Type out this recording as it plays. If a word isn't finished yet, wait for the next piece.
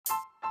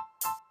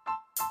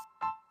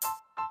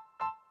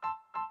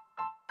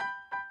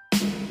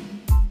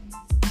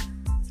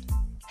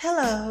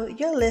Hello,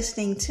 you're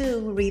listening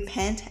to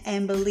Repent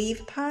and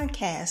Believe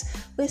podcast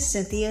with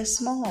Cynthia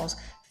Smalls,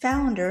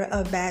 founder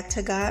of Back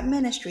to God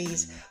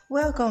Ministries.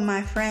 Welcome,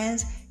 my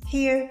friends.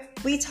 Here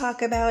we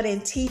talk about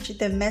and teach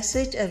the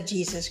message of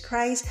Jesus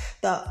Christ,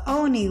 the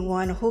only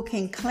one who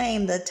can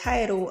claim the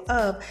title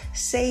of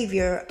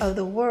Savior of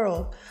the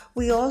world.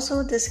 We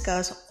also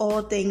discuss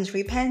all things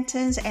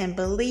repentance and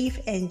belief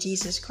in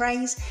Jesus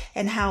Christ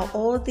and how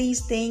all these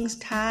things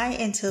tie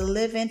into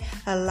living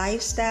a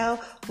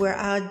lifestyle where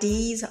our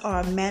deeds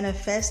are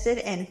manifested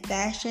and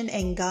fashioned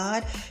in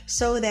God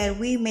so that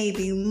we may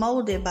be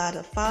molded by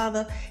the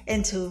Father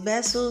into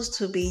vessels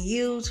to be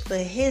used for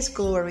His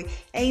glory.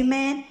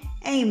 Amen.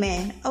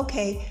 Amen.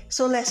 Okay,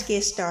 so let's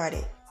get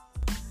started.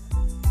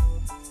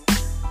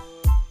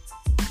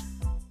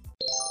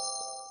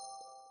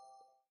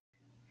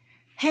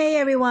 Hey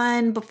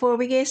everyone, before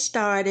we get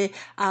started,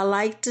 I'd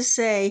like to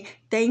say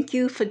thank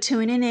you for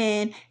tuning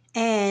in.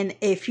 And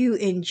if you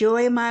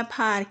enjoy my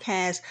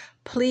podcast,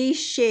 please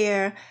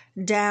share,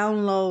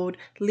 download,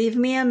 leave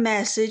me a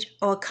message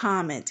or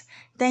comment.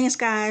 Thanks,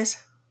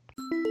 guys.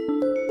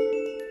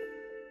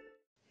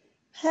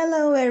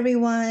 Hello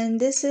everyone,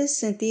 this is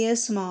Cynthia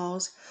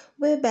Smalls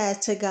with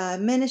Back to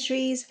God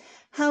Ministries.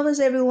 How is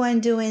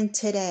everyone doing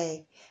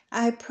today?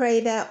 I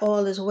pray that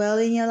all is well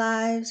in your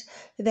lives,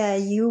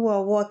 that you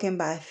are walking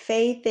by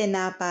faith and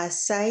not by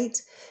sight.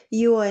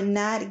 You are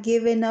not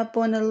giving up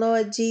on the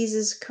Lord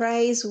Jesus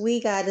Christ. We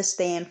got to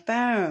stand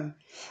firm,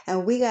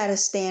 and we got to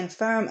stand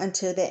firm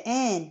until the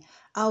end.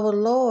 Our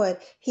Lord,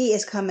 He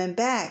is coming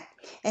back.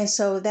 And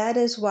so that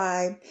is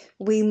why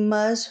we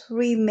must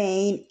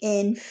remain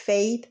in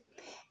faith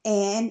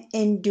and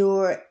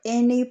endure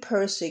any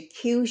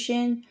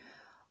persecution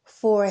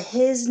for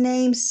His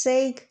name's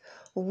sake.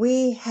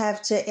 We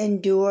have to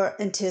endure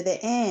until the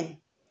end.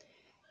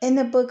 In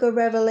the book of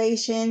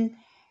Revelation,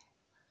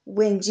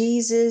 when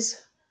Jesus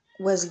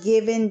was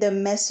given the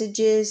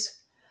messages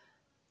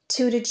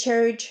to the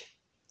church,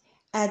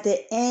 at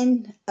the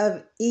end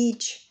of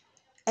each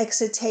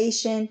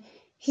exhortation,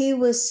 He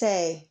would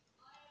say,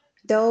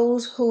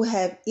 "Those who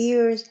have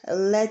ears,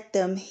 let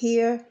them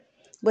hear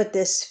what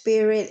the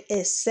Spirit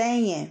is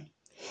saying."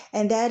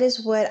 And that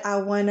is what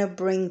I want to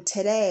bring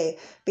today,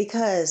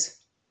 because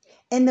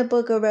in the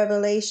book of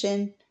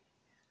Revelation,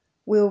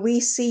 where we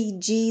see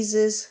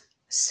Jesus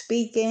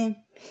speaking,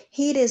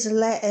 He is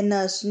letting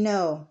us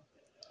know,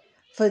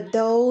 for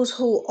those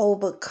who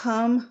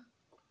overcome,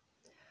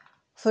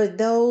 for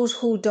those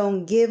who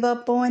don't give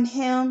up on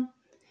Him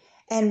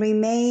and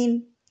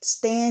remain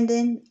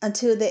standing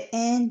until the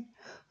end,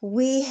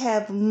 we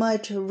have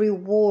much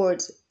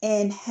rewards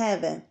in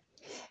heaven.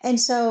 And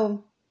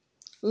so,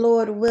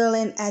 Lord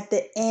willing, at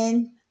the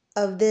end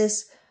of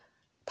this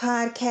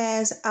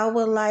podcast, I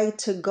would like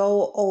to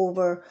go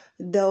over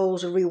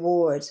those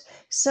rewards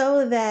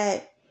so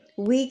that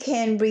we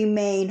can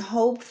remain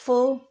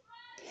hopeful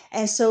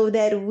and so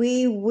that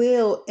we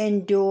will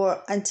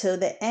endure until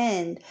the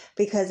end.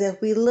 Because if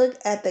we look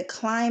at the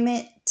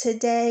climate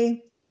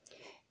today,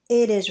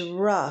 it is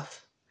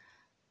rough.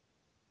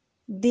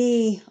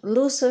 The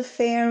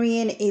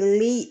Luciferian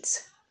elites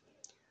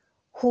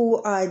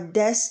who are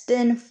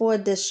destined for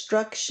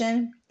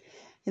destruction,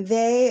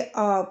 they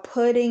are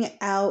putting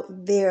out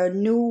their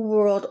new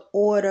world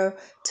order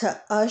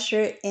to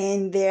usher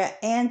in their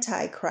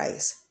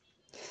Antichrist.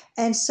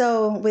 And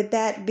so, with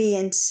that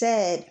being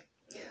said,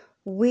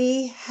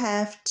 we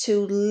have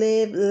to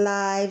live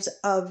lives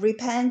of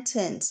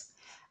repentance.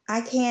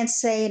 I can't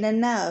say it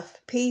enough.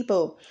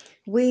 People,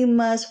 we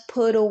must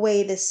put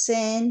away the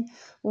sin.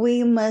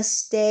 We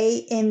must stay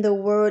in the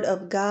Word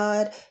of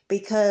God,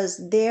 because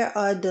there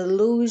are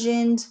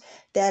delusions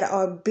that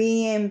are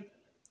being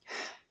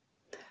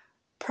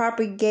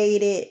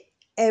propagated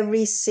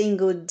every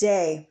single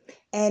day,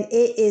 and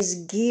it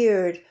is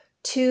geared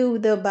to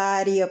the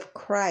body of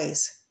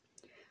Christ.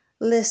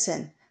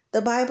 Listen,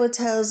 the Bible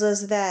tells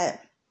us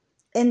that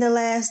in the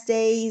last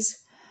days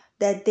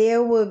that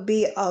there will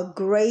be a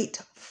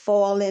great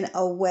falling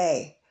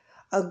away,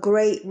 a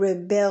great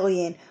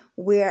rebellion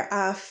where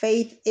our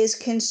faith is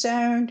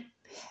concerned.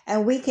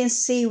 And we can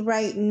see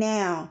right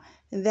now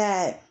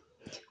that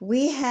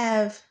we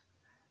have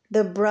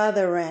the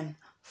brethren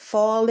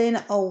falling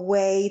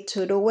away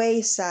to the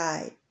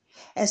wayside.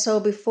 And so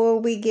before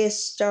we get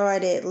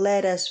started,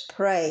 let us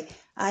pray.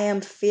 I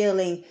am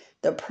feeling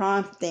the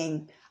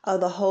prompting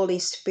of the Holy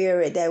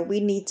Spirit that we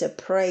need to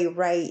pray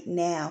right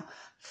now.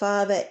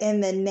 Father,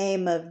 in the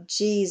name of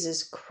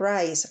Jesus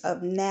Christ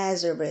of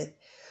Nazareth,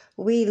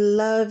 we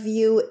love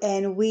you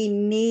and we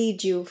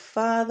need you,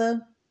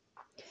 Father.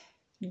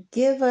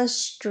 Give us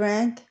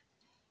strength.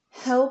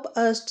 Help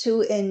us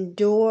to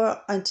endure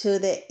until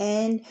the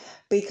end,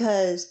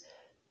 because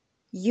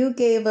you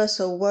gave us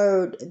a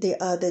word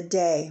the other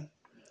day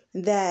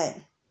that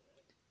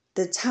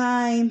the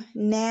time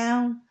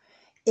now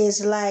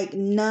is like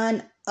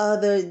none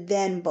other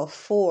than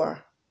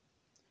before.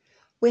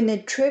 When the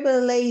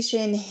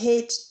tribulation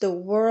hits the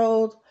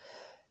world,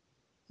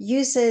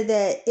 You said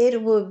that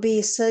it will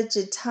be such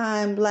a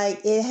time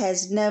like it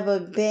has never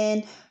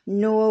been,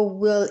 nor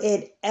will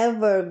it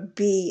ever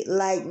be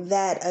like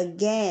that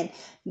again.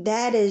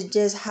 That is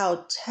just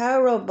how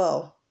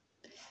terrible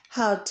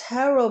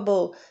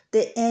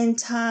the end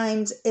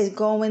times is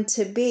going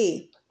to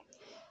be.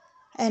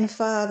 And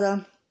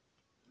Father,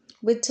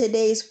 with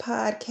today's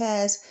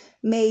podcast,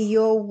 may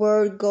your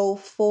word go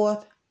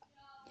forth.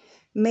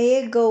 May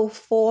it go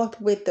forth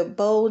with the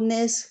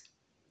boldness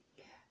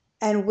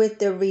and with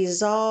the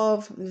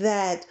resolve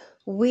that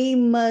we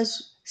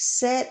must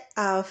set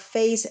our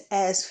face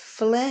as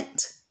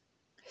flint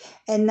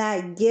and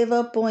not give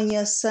up on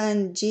your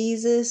son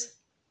Jesus.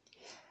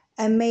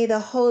 And may the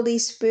Holy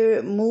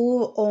Spirit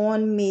move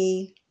on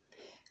me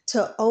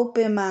to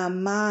open my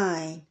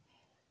mind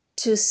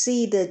to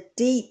see the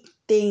deep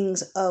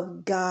things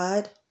of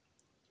God.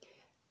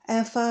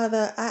 And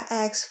Father, I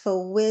ask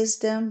for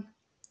wisdom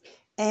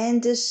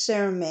and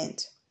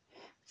discernment.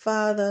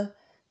 Father,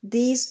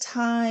 these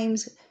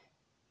times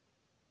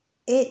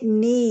it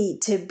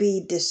need to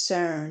be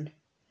discerned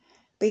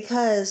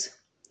because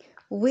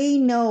we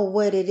know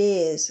what it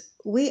is.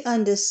 We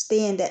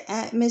understand the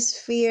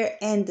atmosphere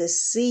and the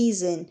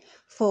season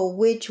for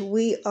which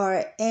we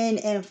are in.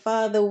 And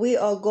Father, we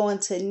are going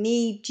to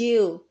need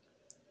you.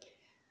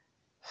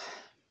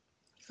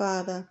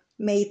 Father,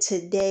 may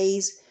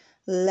today's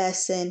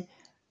lesson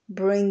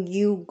bring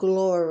you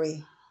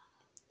glory.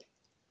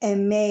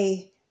 And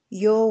may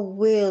your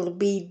will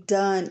be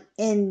done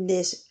in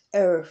this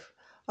earth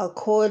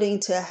according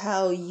to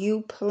how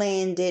you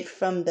planned it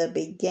from the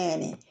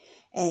beginning.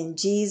 In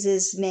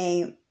Jesus'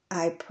 name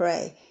I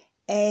pray.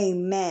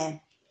 Amen.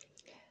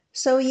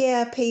 So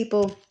yeah,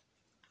 people,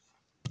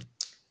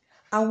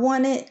 I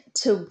wanted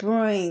to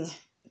bring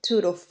to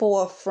the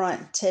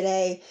forefront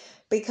today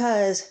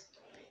because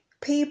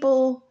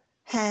people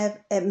have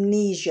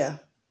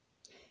amnesia.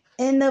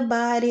 In the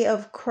body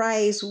of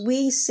Christ,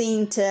 we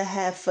seem to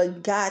have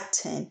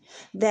forgotten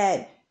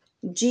that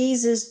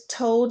Jesus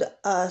told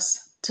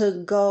us to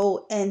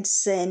go and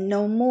sin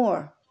no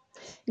more.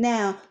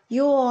 Now,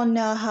 you all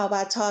know how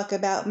I talk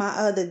about my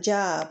other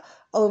job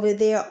over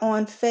there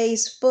on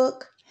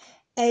Facebook,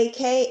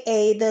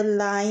 aka the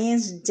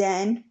Lion's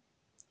Den.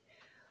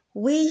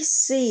 We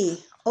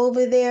see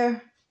over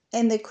there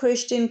in the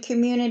Christian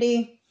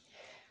community,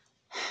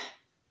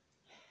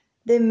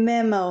 the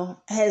memo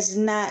has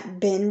not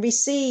been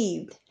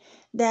received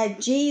that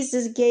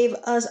Jesus gave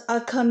us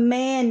a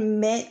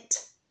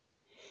commandment.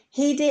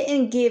 He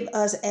didn't give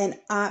us an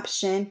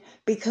option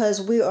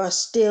because we are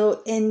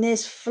still in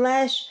this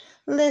flesh.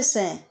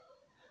 Listen,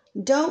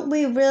 don't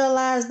we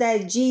realize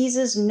that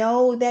Jesus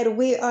knows that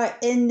we are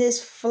in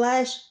this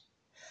flesh?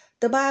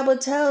 The Bible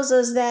tells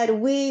us that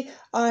we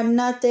are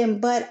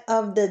nothing but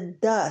of the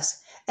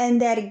dust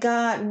and that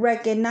God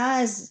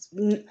recognizes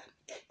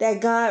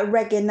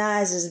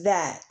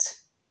that.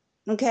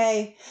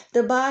 Okay?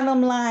 The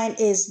bottom line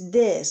is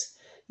this.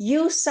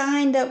 You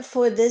signed up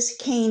for this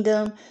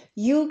kingdom.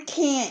 You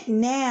can't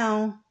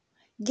now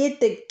get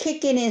the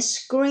kicking and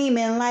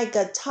screaming like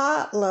a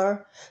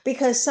toddler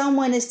because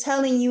someone is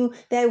telling you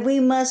that we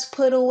must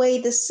put away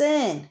the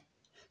sin.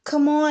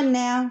 Come on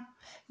now.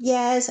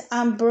 Yes,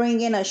 I'm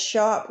bringing a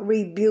sharp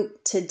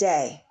rebuke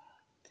today.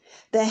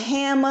 The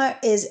hammer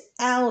is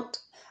out.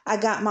 I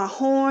got my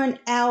horn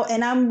out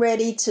and I'm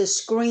ready to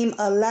scream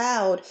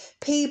aloud.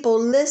 People,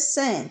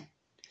 listen.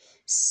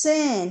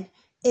 Sin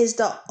is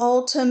the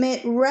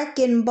ultimate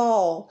wrecking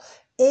ball.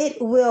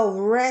 It will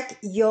wreck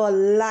your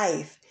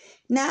life.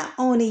 Not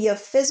only your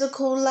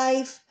physical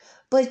life,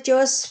 but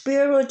your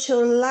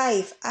spiritual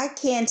life. I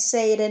can't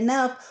say it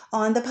enough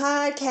on the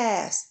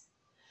podcast.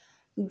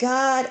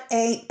 God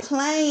ain't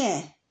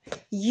playing.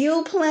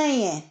 You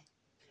playing.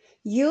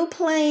 You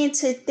playing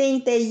to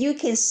think that you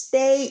can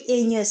stay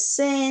in your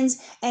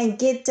sins and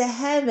get to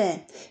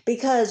heaven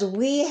because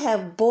we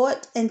have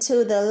bought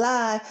into the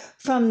lie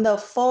from the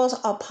false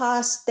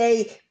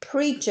apostate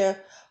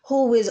preacher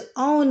who is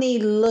only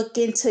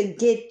looking to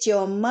get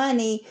your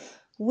money.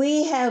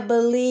 We have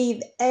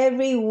believed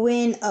every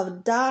wind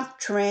of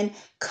doctrine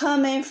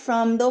coming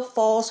from the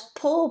false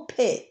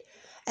pulpit.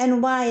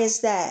 And why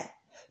is that?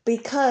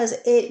 Because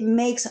it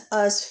makes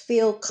us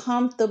feel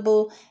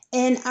comfortable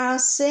in our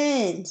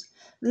sins.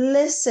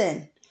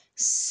 Listen,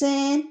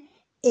 sin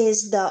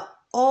is the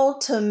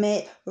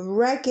ultimate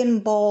wrecking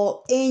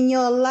ball in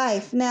your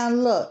life. Now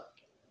look,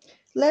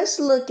 let's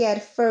look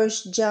at 1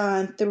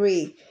 John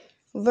 3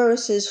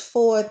 verses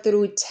 4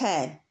 through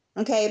 10.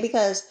 Okay,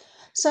 because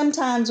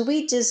sometimes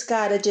we just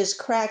gotta just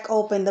crack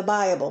open the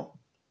Bible.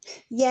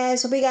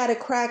 Yes, we gotta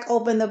crack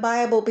open the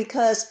Bible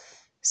because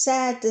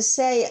sad to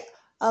say,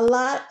 a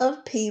lot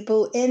of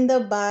people in the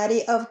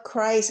body of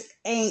Christ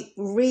ain't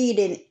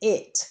reading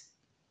it.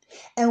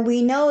 And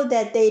we know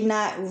that they're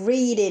not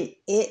reading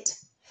it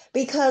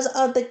because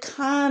of the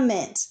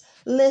comments.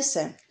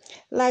 Listen,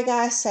 like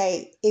I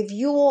say, if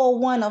you all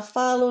want to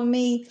follow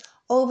me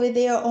over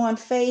there on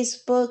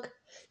Facebook,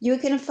 you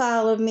can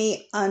follow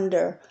me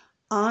under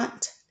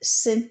Aunt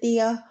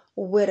Cynthia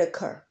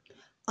Whitaker.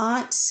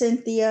 Aunt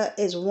Cynthia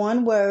is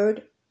one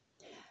word,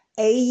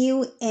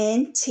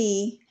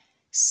 AuntCynthia,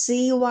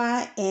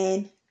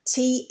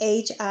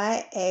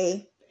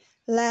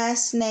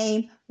 last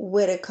name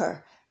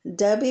Whitaker,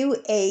 Whitaker.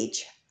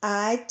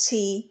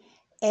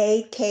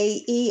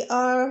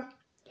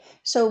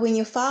 So when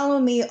you follow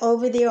me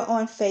over there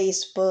on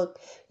Facebook,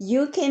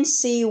 you can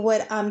see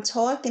what I'm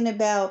talking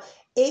about.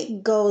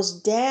 It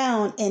goes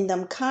down in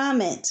them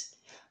comments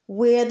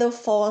where the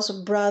false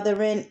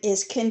brethren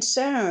is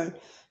concerned.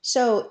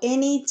 So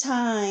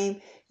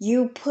anytime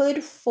you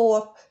put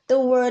forth the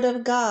word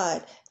of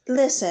God,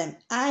 listen,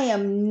 I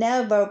am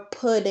never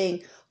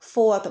putting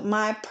forth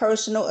my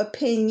personal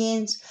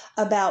opinions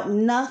about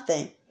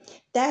nothing.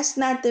 That's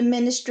not the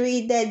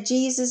ministry that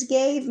Jesus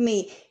gave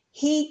me.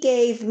 He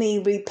gave me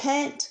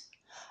repent,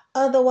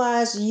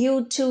 otherwise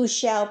you too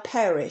shall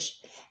perish.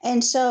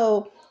 And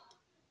so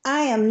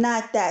I am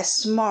not that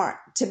smart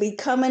to be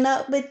coming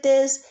up with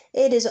this.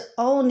 It is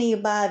only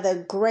by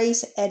the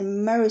grace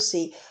and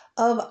mercy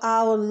of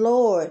our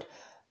Lord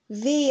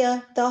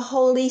via the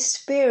Holy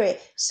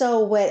Spirit. So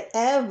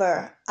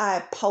whatever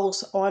I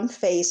post on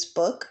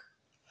Facebook,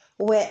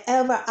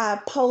 wherever I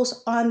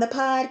post on the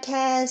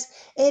podcast,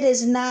 it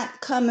is not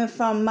coming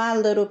from my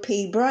little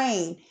pea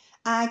brain.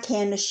 I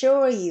can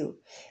assure you,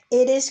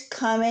 it is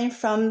coming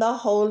from the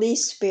Holy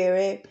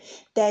Spirit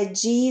that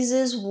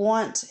Jesus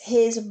wants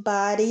his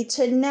body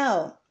to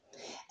know.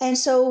 And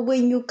so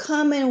when you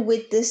come in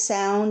with the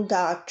sound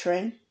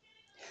doctrine,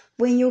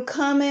 when you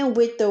come in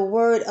with the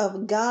word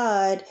of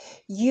God,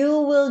 you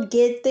will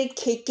get the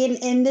kicking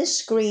and the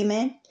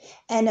screaming.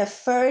 And the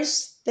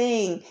first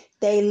thing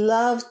they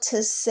love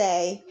to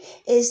say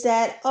is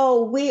that,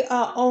 oh, we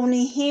are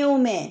only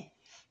human.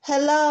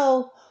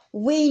 Hello,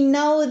 we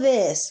know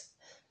this.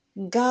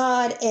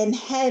 God in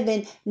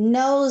heaven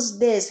knows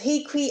this.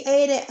 He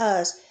created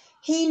us.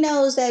 He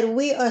knows that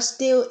we are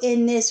still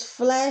in this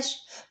flesh,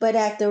 but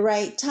at the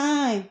right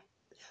time,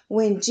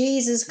 when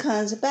Jesus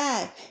comes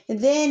back,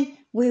 then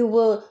we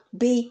will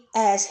be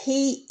as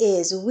he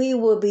is. We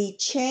will be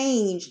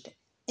changed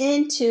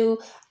into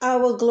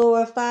our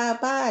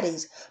glorified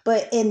bodies.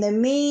 But in the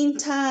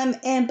meantime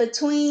and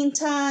between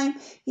time,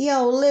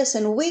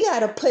 listen, we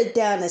got to put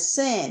down the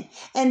sin.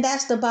 And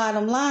that's the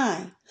bottom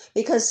line.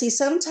 Because see,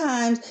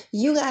 sometimes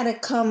you got to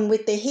come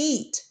with the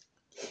heat.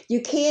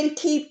 You can't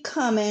keep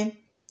coming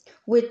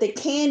with the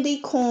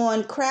candy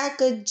corn,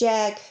 cracker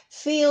jack,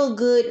 feel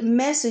good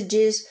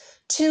messages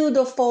to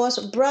the false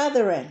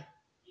brethren.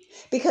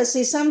 Because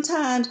see,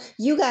 sometimes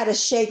you got to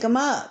shake them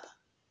up.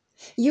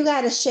 You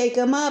got to shake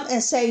them up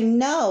and say,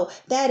 no,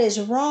 that is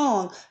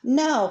wrong.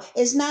 No,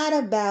 it's not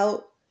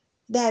about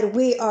that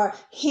we are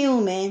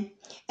human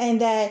and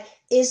that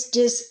it's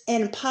just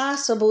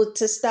impossible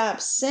to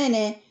stop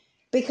sinning.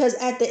 Because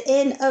at the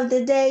end of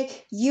the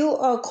day, you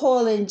are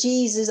calling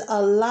Jesus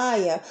a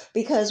liar.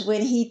 Because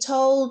when he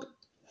told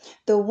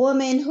the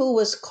woman who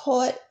was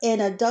caught in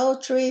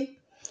adultery,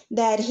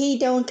 that he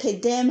don't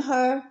condemn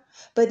her,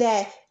 but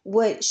that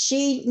what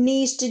she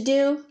needs to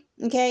do,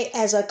 okay,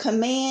 as a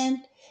command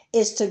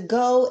is to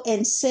go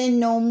and sin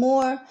no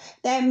more.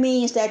 That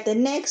means that the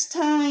next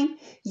time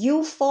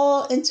you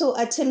fall into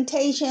a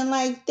temptation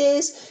like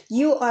this,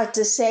 you are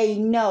to say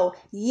no.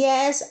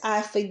 Yes,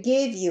 I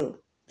forgive you.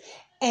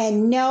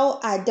 And no,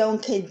 I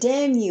don't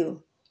condemn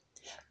you.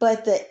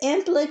 But the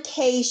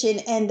implication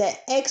and the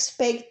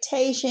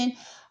expectation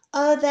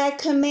of that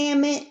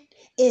commandment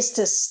is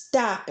to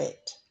stop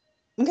it.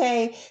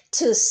 Okay?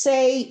 To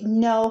say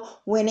no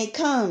when it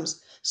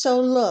comes. So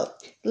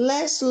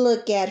let's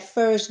look at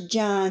 1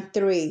 John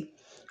 3,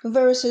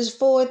 verses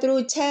 4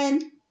 through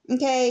 10.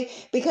 Okay?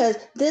 Because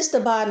this is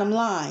the bottom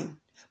line.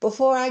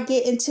 Before I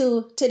get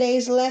into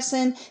today's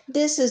lesson,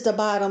 this is the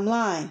bottom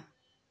line.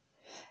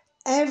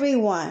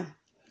 Everyone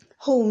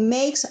who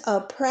makes a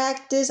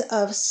practice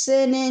of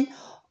sinning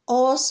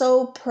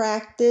also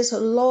practice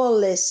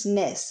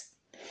lawlessness.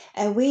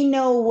 And we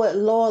know what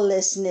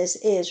lawlessness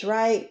is,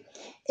 right?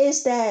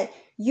 It's that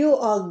you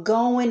are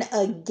going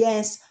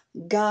against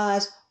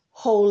God's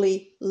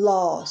holy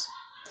laws.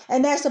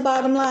 And that's the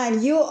bottom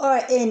line. You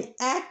are in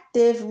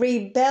active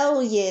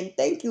rebellion.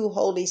 Thank you,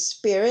 Holy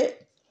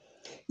Spirit.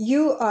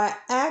 You are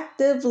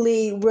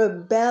actively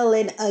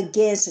rebelling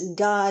against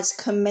God's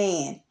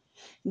command.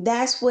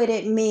 That's what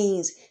it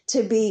means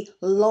to be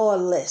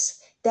lawless.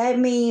 That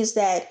means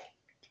that,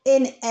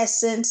 in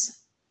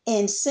essence,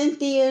 in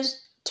Cynthia's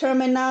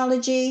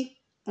terminology,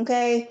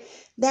 okay,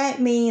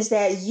 that means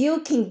that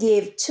you can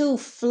give two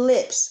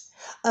flips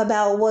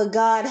about what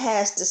God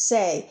has to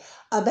say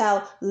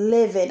about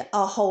living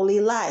a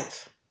holy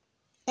life.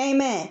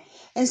 Amen.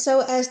 And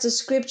so, as the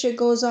scripture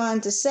goes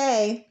on to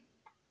say,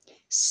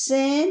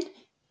 sin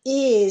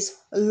is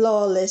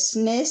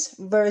lawlessness.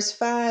 Verse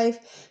 5,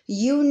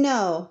 you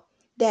know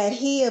that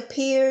he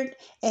appeared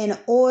in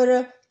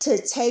order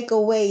to take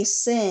away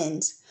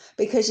sins.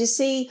 Because you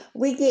see,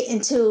 we get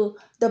into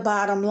the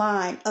bottom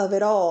line of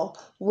it all,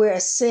 where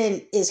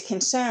sin is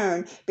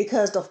concerned.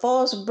 Because the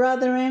false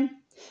brethren,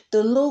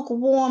 the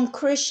lukewarm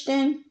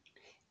Christian,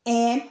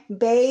 and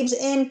babes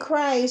in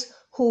Christ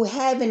who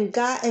haven't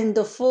gotten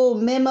the full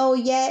memo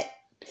yet,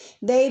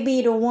 They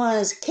be the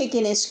ones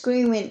kicking and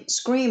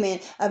screaming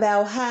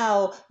about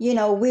how, we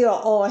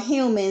are all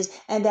humans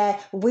and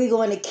that we're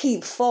going to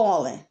keep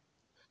falling.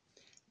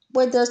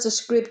 What does the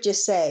scripture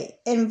say?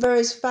 In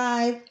verse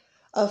 5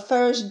 of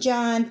 1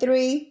 John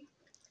 3,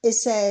 it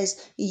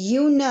says,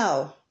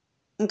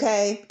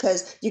 okay,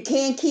 because you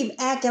can't keep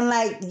acting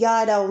like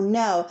y'all don't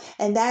know.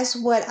 And that's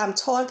what I'm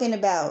talking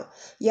about.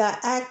 Y'all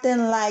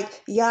acting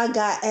like y'all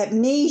got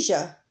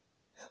amnesia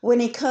when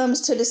it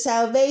comes to the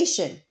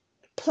salvation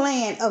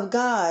plan of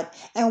God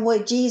and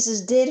what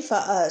Jesus did for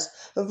us.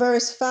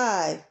 Verse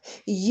 5,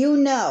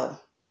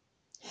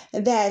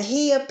 that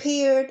he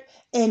appeared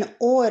in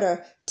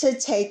order to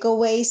take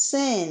away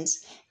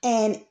sins.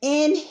 And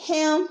in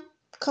him,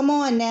 come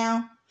on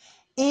now,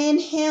 in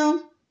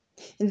him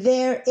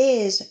there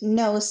is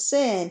no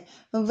sin.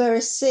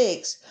 Verse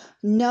 6,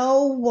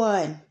 no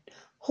one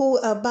who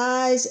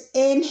abides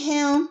in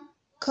him,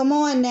 come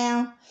on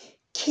now,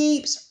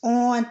 keeps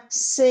on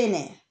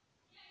sinning.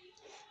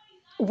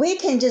 We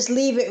can just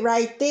leave it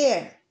right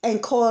there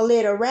and call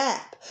it a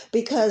wrap,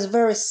 because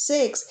verse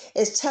 6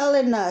 is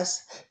telling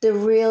us the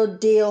real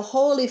deal,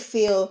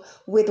 Holyfield,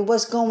 with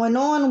what's going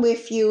on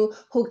with you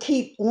who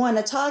keep want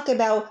to talk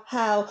about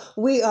how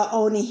we are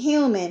only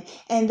human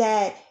and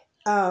that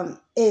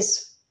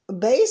it's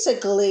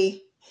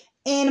basically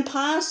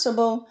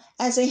impossible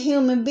as a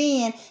human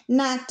being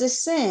not to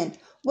sin.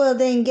 Well,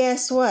 then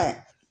guess what?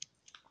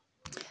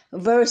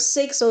 Verse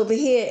 6 over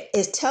here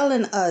is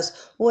telling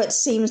us what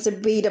seems to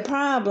be the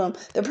problem.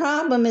 The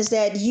problem is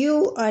that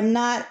you are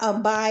not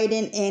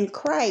abiding in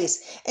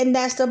Christ. And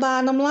that's the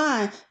bottom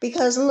line.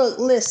 Because look,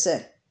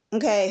 listen,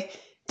 okay?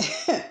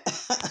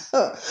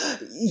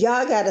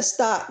 Y'all got to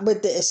stop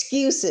with the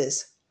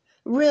excuses.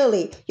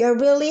 Really, you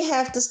really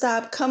have to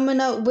stop coming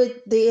up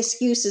with the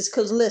excuses.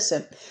 Because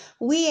listen,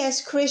 we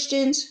as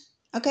Christians,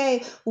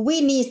 okay,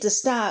 we need to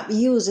stop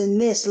using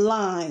this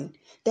line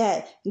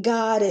that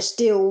God is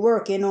still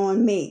working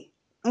on me.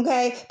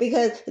 Okay,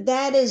 because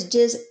that is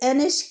just an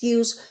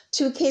excuse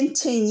to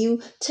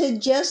continue to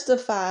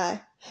justify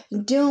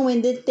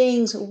doing the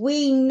things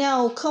we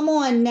know, come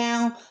on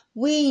now,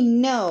 we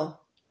know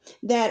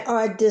that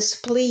are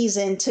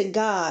displeasing to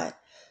God.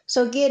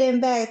 So getting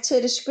back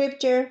to the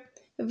scripture,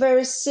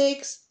 verse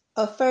 6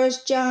 of 1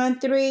 John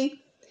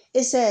 3,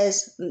 it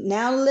says,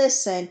 now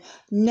listen,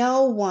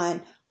 no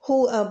one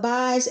who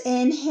abides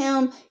in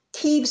him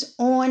keeps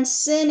on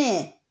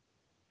sinning.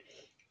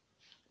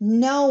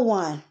 No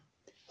one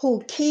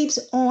who keeps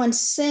on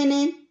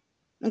sinning,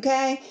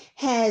 okay,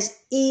 has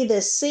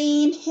either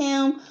seen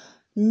him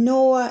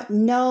nor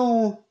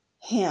known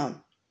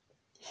him.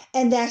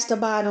 And that's the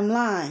bottom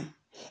line.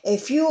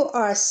 If you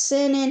are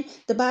sinning,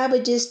 the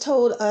Bible just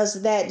told us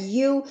that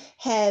you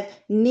have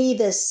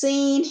neither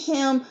seen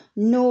him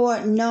nor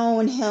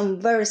known him.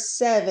 Verse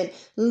 7,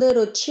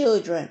 little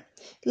children,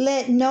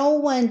 let no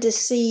one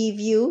deceive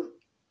you,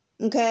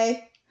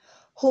 okay?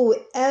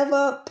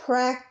 Whoever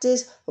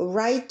practices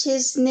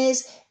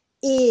righteousness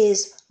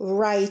is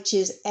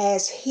righteous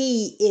as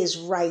he is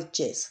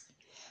righteous.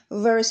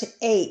 Verse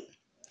 8,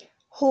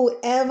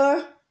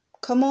 whoever,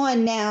 come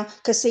on now,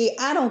 because see,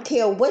 I don't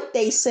care what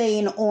they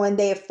saying on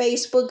their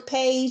Facebook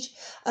page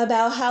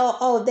about how,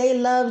 oh, they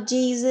love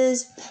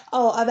Jesus,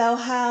 oh, about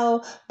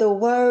how the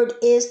word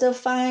is the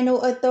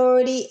final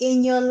authority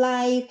in your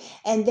life,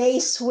 and they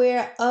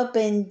swear up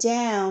and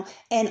down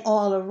and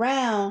all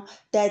around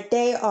that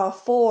they are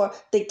for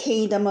the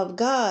kingdom of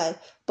God.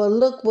 But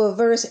look what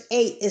verse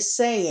 8 is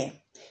saying.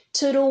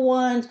 To the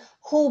ones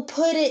who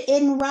put it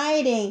in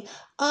writing,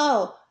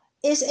 oh,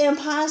 it's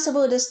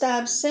impossible to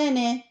stop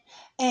sinning,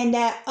 and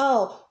that,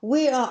 oh,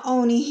 we are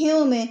only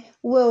human.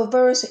 Well,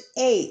 verse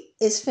 8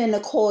 is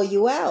finna call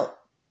you out.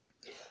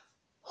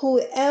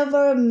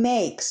 Whoever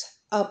makes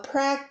a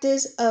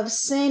practice of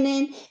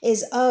sinning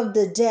is of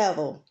the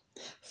devil,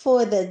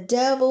 for the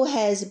devil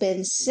has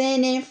been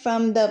sinning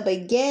from the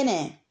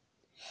beginning.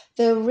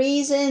 The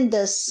reason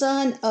the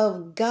Son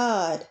of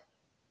God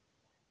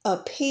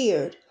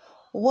appeared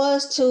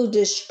was to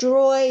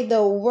destroy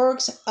the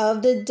works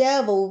of the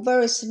devil.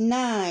 Verse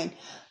 9,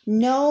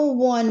 no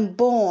one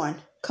born.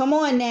 Come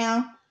on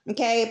now,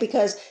 okay?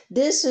 Because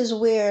this is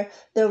where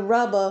the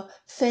rubber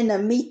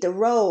finna meet the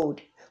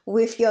road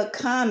with your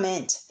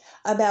comment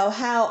about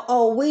how,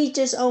 oh, we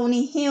just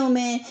only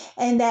human,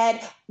 and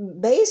that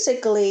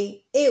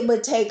basically it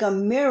would take a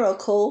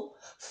miracle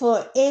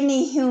for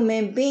any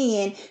human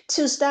being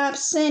to stop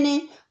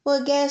sinning.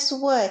 Well, guess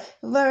what?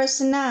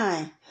 Verse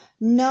 9,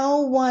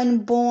 no one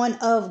born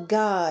of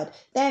God.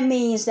 That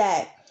means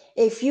that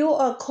if you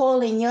are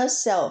calling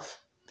yourself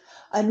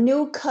a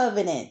new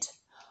covenant,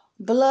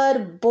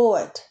 blood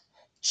bought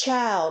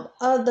child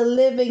of the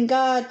living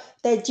God,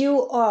 that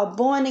you are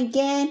born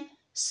again,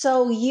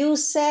 so you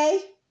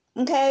say,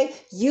 okay,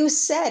 you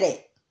said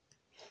it.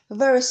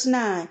 Verse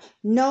 9,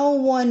 no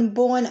one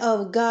born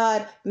of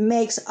God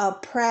makes a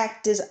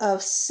practice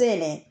of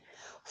sinning,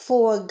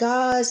 for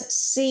God's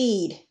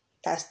seed,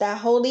 that's that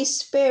Holy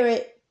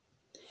Spirit,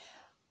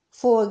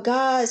 for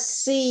God's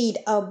seed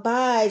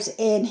abides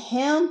in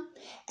him,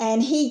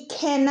 and he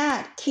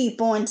cannot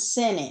keep on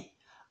sinning.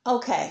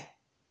 Okay,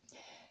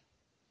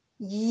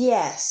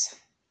 yes,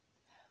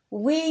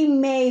 we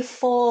may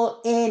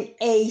fall in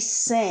a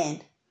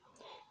sin,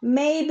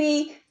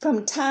 maybe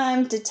from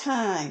time to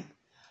time,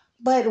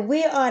 but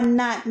we are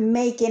not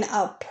making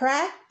a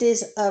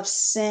practice of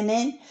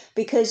sinning,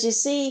 because you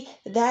see,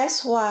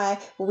 that's why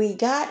we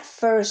got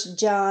 1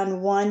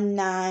 John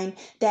 1:9,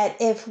 that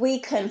if we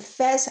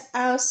confess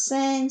our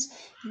sins,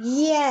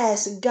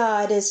 yes,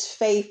 God is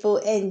faithful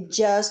and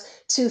just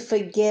to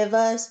forgive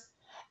us,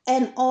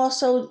 and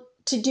also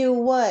to do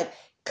what?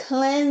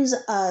 Cleanse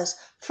us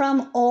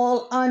from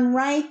all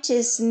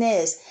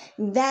unrighteousness.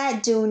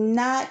 That do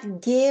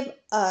not give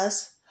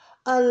us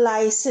a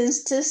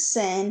license to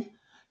sin,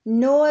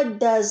 nor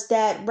does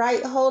that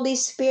right Holy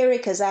Spirit,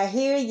 because I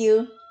hear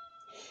you,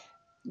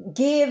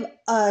 give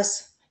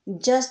us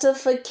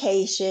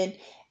justification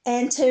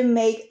and to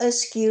make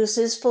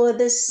excuses for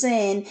the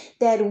sin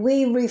that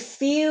we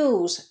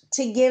refuse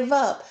to give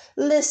up.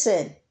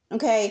 Listen,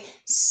 okay,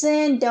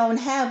 sin don't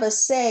have a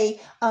say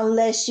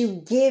unless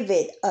you give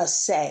it a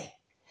say.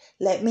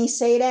 Let me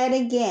say that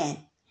again.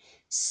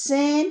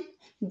 Sin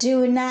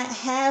do not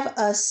have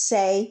a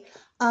say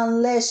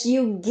unless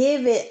you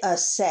give it a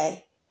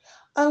say.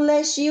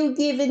 Unless you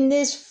giving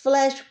this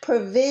flesh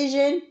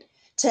provision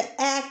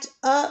to act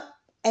up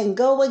and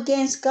go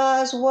against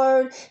God's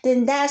word,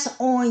 then that's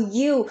on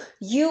you.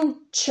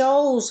 You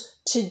chose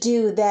to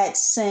do that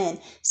sin.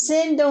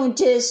 Sin don't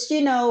just,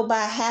 by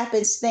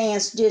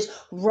happenstance just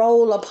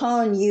roll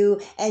upon you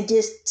and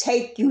just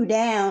take you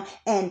down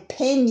and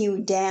pin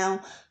you down.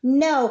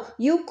 No,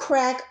 you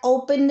crack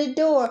open the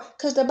door,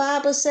 because the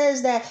Bible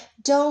says that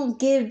don't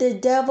give the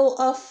devil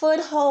a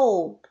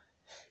foothold.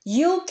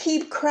 You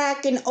keep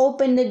cracking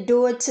open the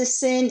door to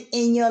sin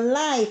in your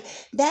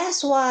life.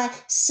 That's why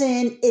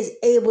sin is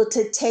able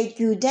to take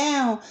you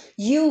down.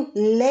 You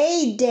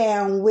lay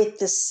down with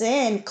the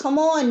sin. Come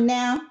on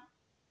now.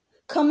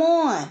 Come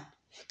on.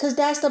 Because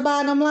that's the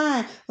bottom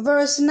line.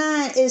 Verse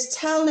 9 is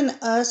telling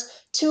us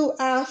to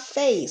our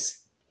face.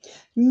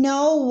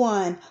 No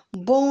one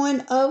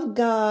born of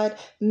God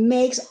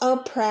makes a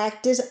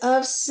practice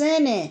of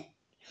sinning.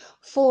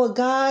 For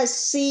God's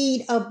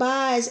seed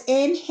abides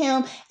in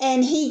him,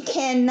 and he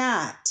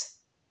cannot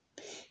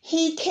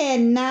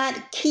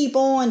keep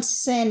on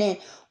sinning.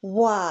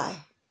 Why?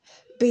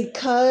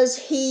 Because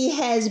he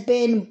has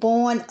been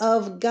born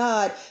of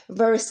God.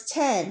 Verse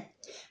 10.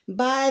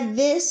 By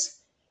this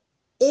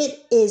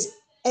it is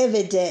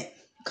evident.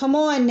 Come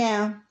on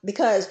now,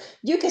 because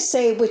you can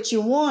say what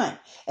you want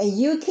and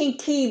you can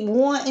keep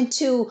wanting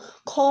to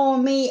call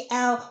me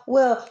out.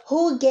 Well,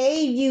 who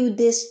gave you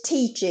this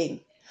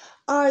teaching?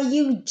 Are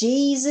you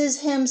Jesus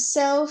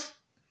himself?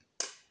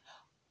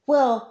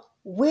 Well,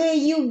 where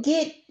you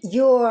get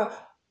your,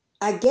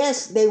 I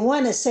guess they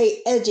want to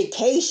say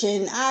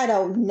education, I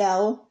don't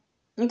know.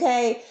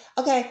 Okay,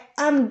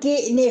 I'm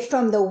getting it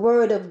from the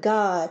Word of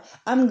God.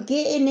 I'm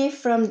getting it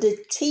from the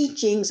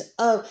teachings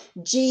of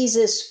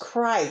Jesus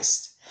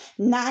Christ,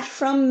 not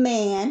from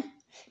man,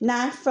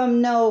 not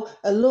from no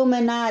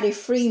Illuminati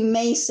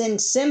Freemason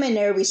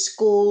seminary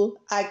school.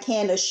 I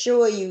can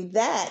assure you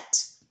that.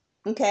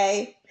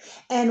 Okay,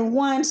 and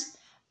once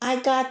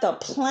I got the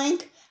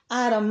plank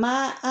out of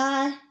my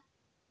eye,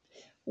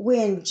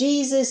 when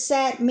Jesus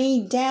sat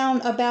me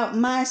down about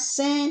my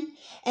sin,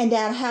 and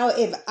that how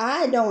if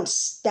I don't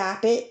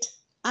stop it,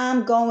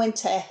 I'm going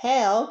to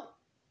hell.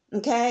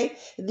 Okay?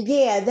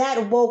 Yeah,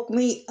 that woke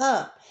me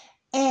up.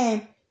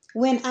 And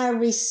when I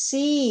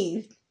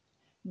received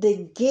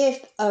the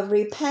gift of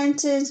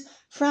repentance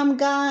from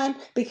God,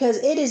 because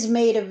it is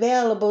made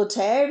available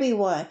to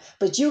everyone,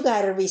 but you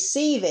got to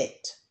receive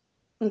it.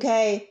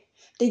 Okay?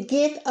 The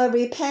gift of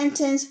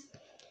repentance,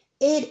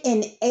 it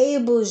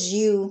enables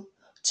you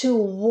to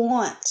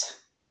want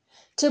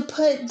to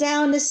put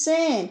down the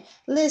sin.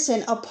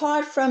 Listen,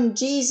 apart from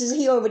Jesus,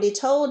 he already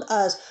told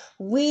us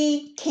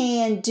we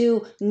can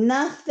do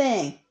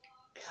nothing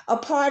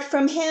apart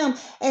from him.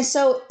 And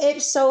so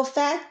ipso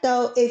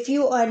facto, if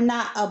you are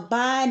not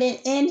abiding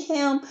in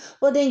him,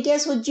 well then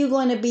guess what you're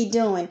going to be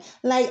doing?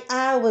 Like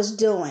I was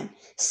doing,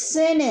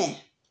 sinning,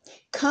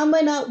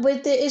 coming up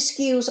with the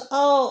excuse,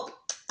 oh,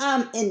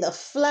 I'm in the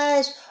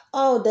flesh.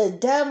 Oh, the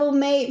devil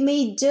made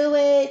me do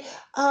it.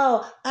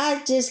 Oh,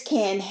 I just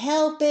can't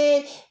help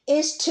it.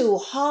 It's too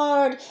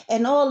hard.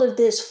 And all of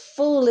this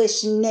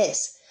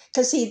foolishness.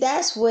 Because, see,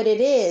 that's what it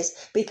is.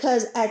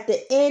 Because at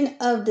the end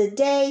of the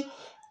day,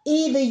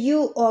 either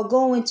you are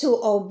going to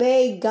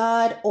obey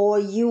God or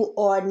you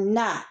are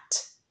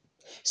not.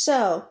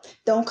 So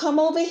don't come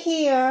over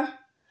here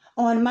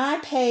on my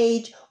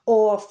page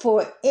or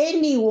for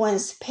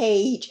anyone's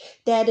page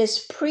that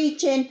is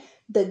preaching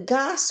the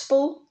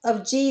gospel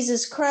of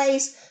Jesus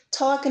Christ,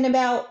 talking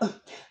about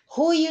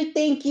who you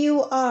think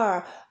you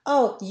are.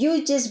 Oh,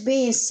 you just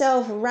being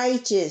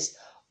self-righteous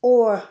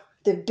or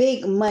the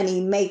big money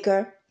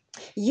maker.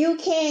 You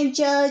can't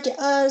judge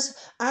us.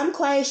 I'm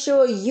quite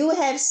sure you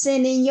have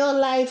sin in your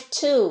life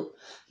too.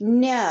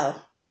 No,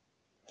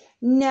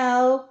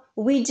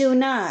 we do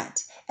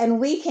not. And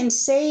we can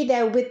say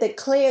that with a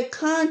clear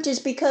conscience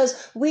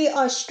because we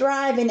are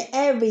striving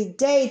every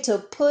day to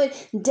put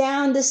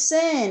down the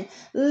sin.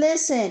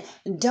 Listen,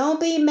 don't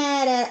be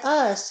mad at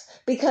us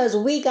because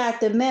we got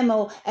the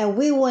memo and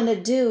we want to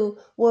do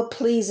what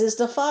pleases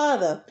the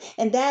Father.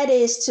 And that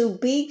is to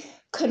be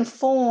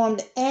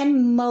conformed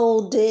and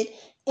molded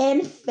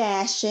and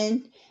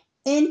fashioned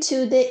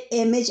into the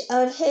image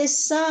of his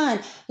son.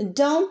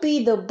 Don't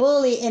be the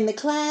bully in the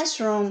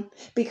classroom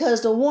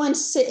because the one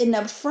sitting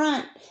up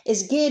front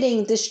is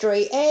getting the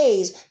straight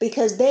A's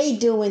because they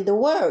doing the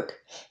work.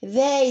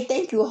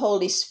 Thank you,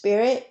 Holy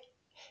Spirit.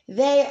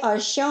 They are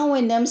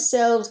showing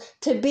themselves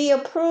to be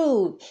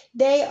approved.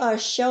 They are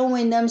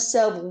showing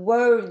themselves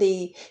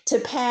worthy to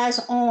pass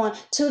on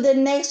to the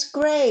next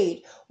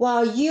grade.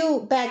 While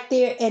you back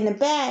there in the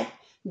back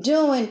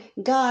doing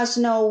God's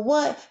know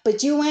what,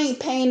 but you ain't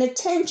paying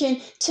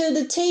attention to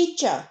the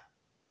teacher.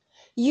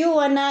 You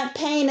are not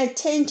paying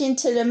attention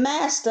to the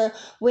master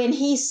when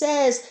he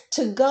says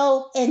to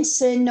go and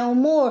sin no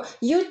more.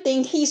 You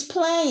think he's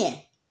playing.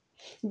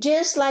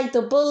 Just like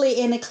the bully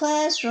in the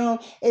classroom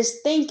is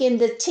thinking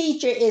the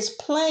teacher is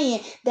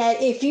playing,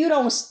 that if you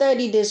don't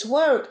study this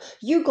work,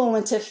 you're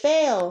going to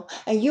fail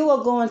and you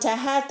are going to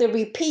have to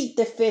repeat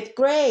the 5th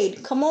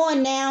grade. Come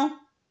on now.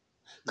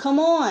 Come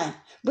on.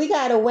 We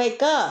got to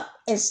wake up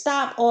and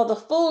stop all the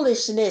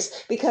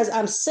foolishness because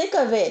I'm sick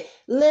of it.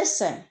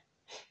 Listen.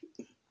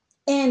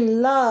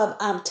 In love,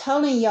 I'm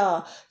telling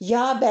y'all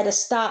better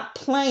stop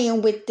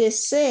playing with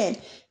this sin.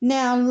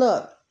 Now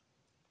look.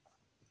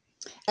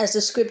 As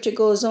the scripture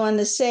goes on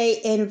to say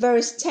in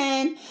verse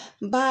 10,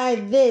 by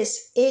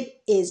this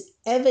it is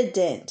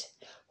evident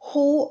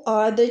who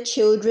are the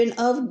children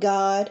of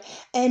God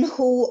and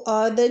who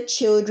are the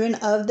children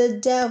of the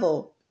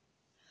devil.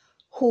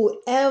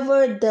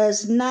 Whoever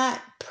does not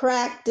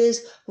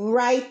practice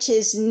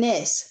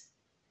righteousness.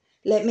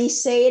 Let me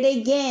say it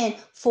again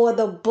for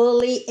the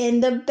bully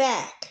in the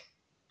back.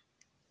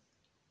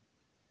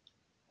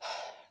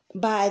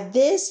 By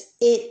this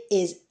it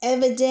is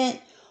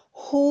evident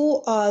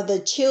who are the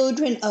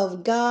children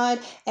of God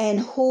and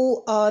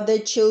who are the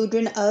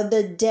children of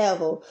the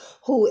devil.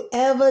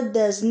 Whoever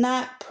does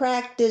not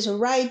practice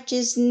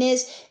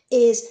righteousness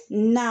is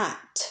not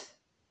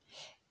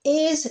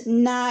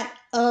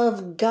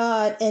of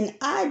God. And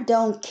I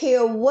don't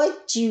care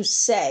what you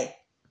say.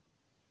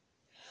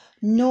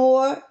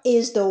 Nor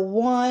is the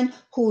one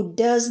who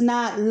does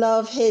not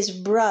love his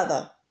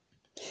brother.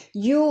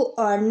 You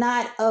are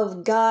not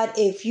of God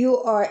if you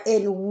are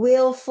in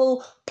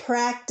willful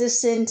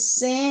practicing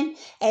sin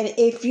and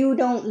if you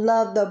don't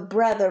love the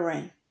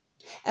brethren.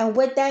 And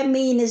what that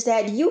means is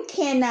that you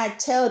cannot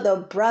tell the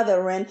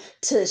brethren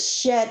to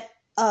shut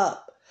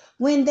up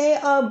when they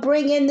are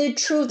bringing the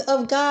truth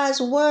of God's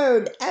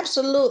word.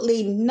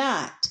 Absolutely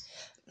not.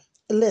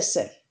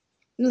 Listen.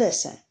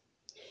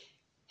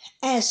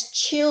 As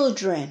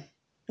children,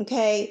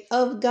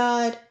 of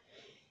God,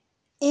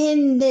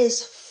 in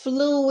this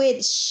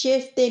fluid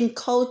shifting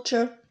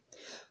culture,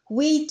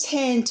 we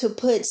tend to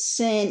put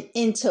sin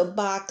into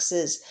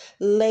boxes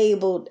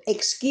labeled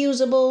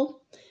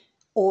excusable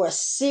or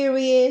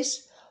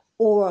serious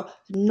or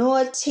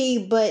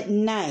naughty but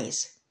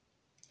nice.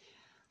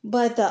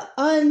 But the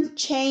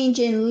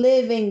unchanging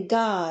living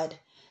God,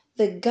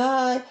 the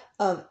God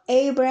of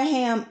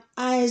Abraham,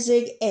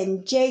 Isaac,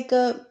 and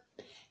Jacob,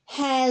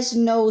 has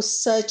no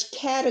such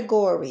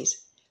categories.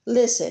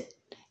 Listen,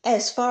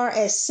 as far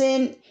as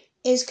sin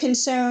is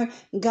concerned,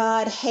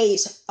 God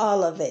hates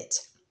all of it.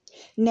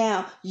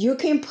 Now, you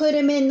can put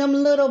him in them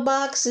little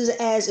boxes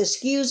as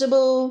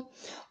excusable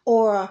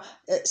or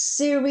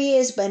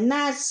serious but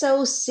not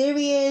so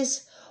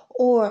serious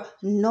or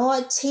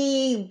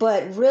naughty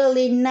but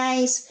really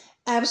nice.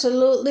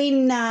 Absolutely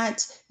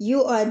not.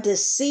 You are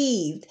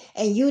deceived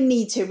and you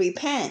need to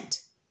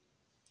repent.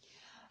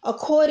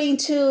 According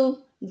to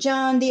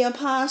John the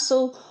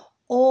Apostle,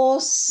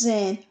 all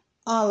sin,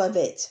 all of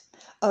it,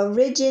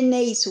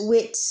 originates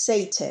with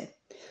Satan,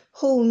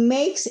 who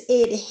makes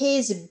it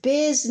his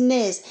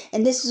business.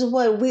 And this is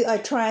what we are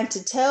trying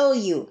to tell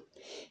you.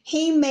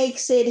 He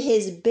makes it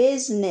his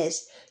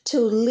business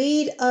to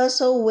lead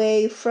us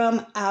away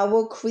from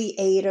our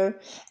Creator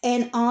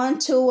and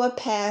onto a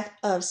path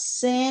of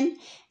sin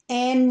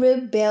and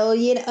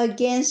rebellion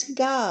against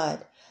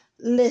God.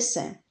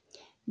 Listen,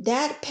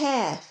 that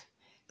path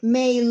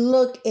may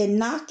look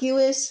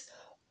innocuous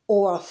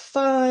or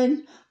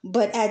fun,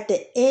 but at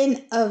the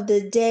end of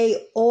the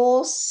day,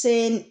 all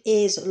sin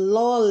is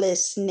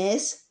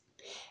lawlessness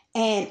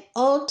and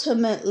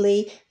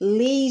ultimately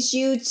leads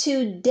you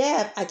to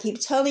death. I keep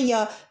telling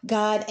y'all,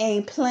 God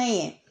ain't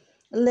playing.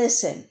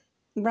 Listen,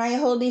 right,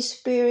 Holy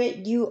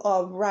Spirit, you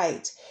are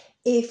right.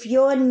 If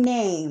your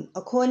name,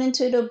 according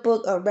to the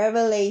book of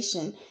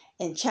Revelation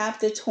in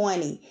chapter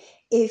 20,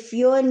 if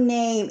your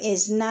name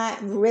is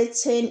not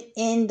written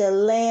in the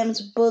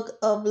Lamb's book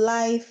of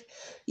life,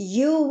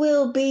 you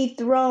will be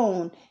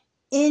thrown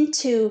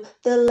into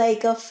the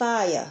lake of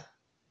fire.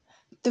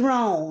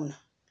 Thrown.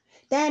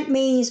 That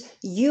means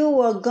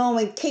you are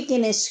going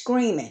kicking and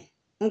screaming.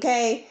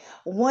 Okay,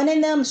 one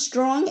of them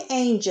strong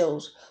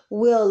angels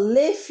will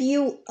lift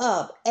you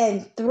up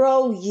and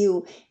throw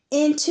you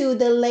into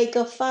the lake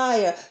of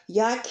fire.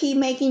 Y'all keep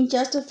making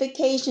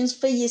justifications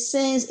for your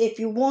sins if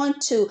you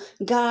want to.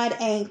 God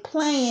ain't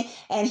playing,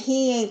 and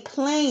He ain't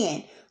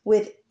playing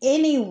with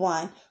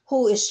anyone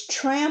who is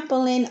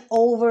trampling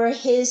over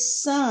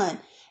His Son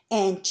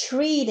and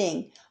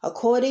treating,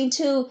 according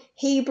to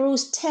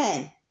Hebrews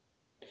 10,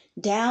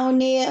 going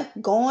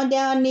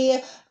down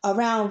there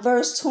around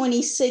verse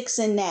 26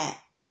 and that.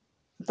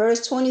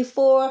 Verse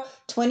 24,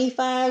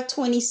 25,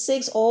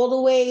 26, all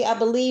the way, I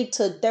believe,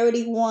 to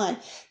 31,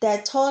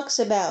 that talks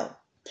about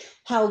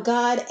how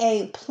God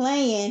ain't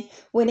playing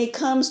when it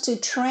comes to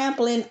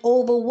trampling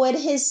over what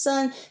His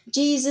Son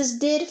Jesus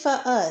did for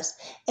us,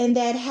 and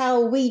that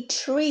how we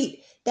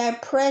treat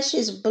that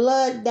precious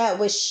blood that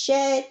was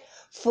shed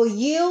for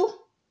you,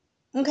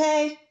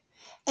 okay?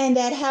 And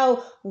that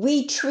how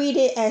we treat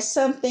it as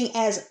something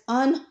as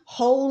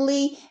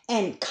unholy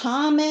and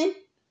common,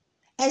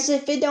 as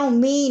if it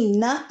don't mean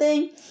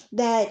nothing,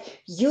 that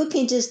you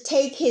can just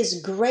take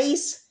His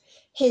grace,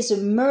 His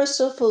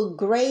merciful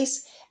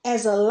grace,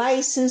 as a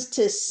license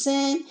to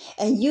sin,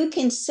 and you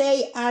can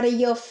say out of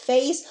your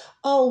face,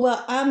 oh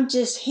well, I'm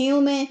just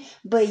human,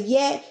 but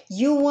yet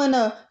you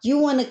wanna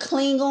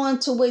cling on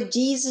to what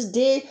Jesus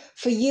did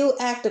for you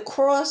at the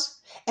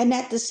cross, and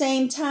at the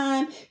same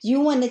time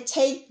you want to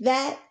take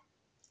that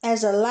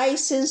as a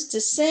license to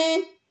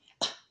sin.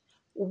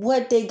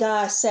 What did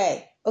God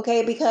say?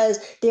 Okay, because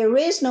there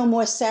is no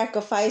more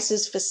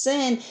sacrifices for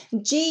sin.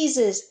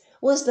 Jesus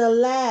was the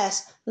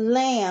last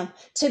lamb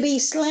to be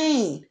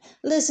slain.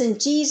 Listen,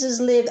 Jesus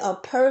lived a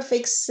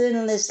perfect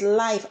sinless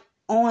life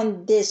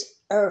on this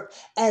earth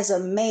as a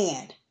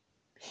man.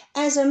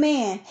 As a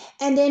man.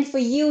 And then for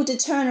you to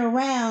turn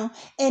around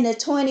in the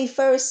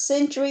 21st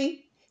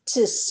century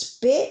to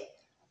spit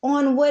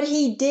on what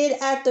He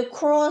did at the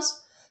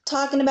cross,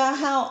 talking about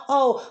how,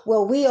 oh,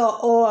 well, we are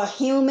all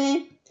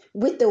human,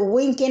 with the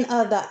winking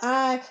of the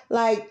eye.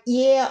 Like,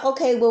 yeah,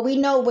 okay, well, we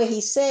know what He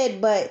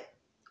said, but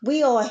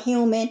we are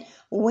human.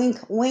 Wink,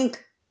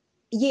 wink.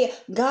 Yeah,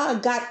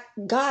 God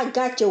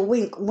got your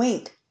wink,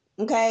 wink.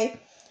 Okay?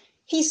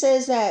 He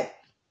says that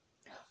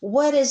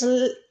what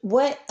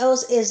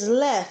else is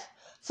left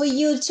for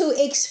you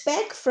to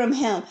expect from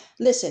Him?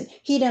 Listen,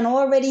 He done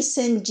already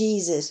sent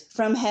Jesus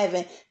from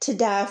heaven to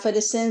die for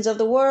the sins of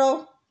the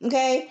world.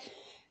 Okay?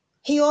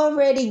 He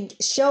already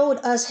showed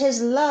us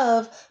His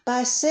love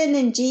by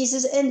sending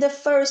Jesus in the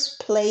first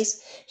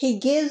place. He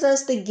gives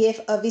us the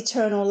gift of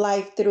eternal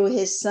life through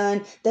His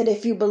Son, that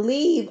if you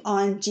believe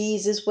on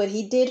Jesus, what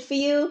He did for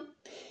you,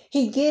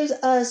 He gives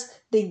us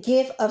the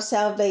gift of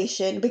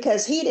salvation,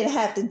 because He didn't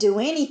have to do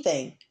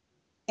anything.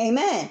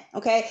 Amen.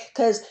 Okay?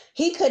 Because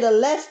He could have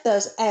left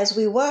us as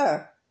we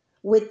were,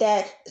 with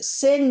that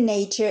sin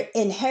nature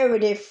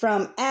inherited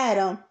from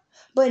Adam.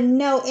 But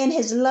no, in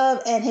His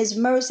love and His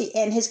mercy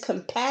and His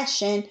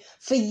compassion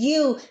for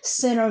you,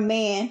 sinner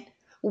man,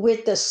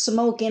 with the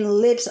smoking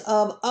lips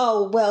of,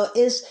 oh, well,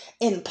 it's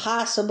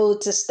impossible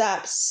to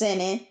stop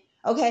sinning.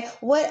 Okay,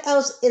 what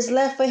else is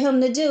left for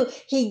Him to do?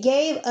 He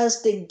gave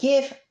us the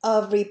gift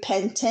of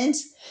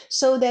repentance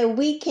so that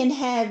we can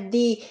have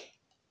the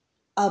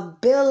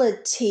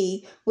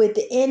ability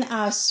within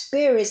our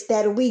spirits,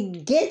 that we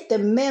get the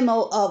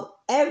memo of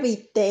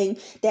everything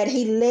that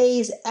He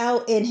lays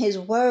out in His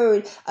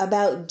word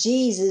about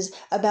Jesus,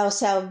 about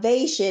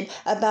salvation,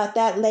 about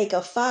that lake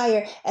of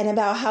fire, and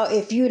about how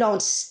if you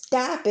don't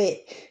stop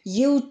it,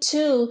 you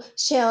too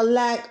shall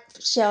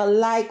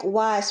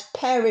likewise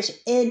perish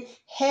in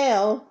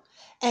hell,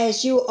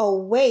 as you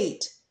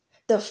await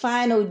the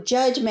final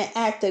judgment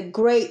at the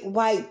great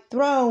white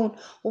throne.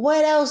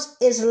 What else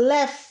is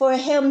left for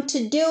Him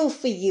to do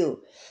for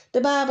you?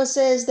 The Bible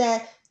says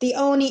that the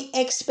only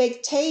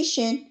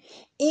expectation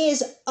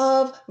is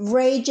of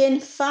raging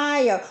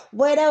fire.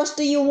 What else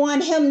do you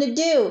want Him to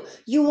do?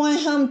 You want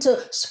Him to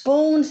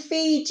spoon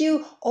feed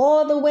you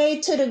all the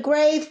way to the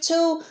grave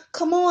too?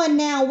 Come on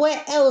now,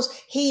 what else?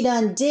 He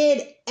done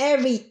did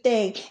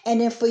everything. And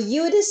then for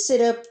you to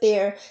sit up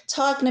there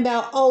talking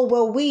about, oh,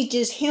 well, we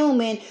just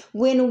human,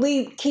 when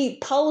we keep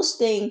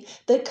posting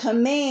the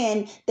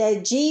command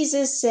that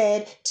Jesus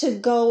said to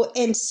go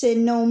and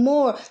sin no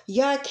more.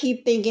 Y'all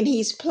keep thinking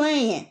He's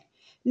playing.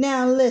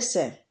 Now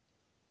listen,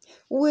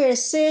 where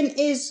sin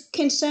is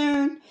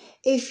concerned,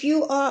 if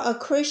you are a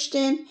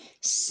Christian,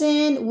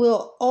 sin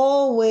will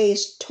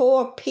always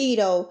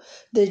torpedo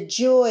the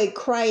joy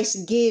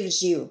Christ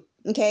gives you.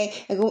 Okay,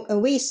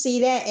 and we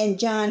see that in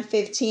John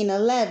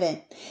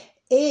 15:11.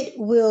 It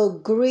will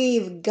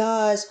grieve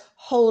God's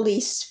Holy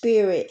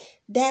Spirit.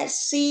 That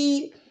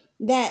seed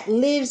that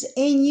lives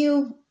in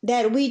you,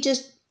 that we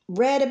just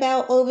read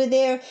about over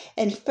there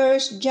in 1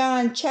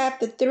 John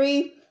chapter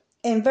 3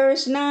 and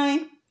verse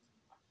 9.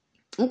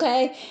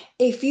 Okay,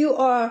 if you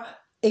are,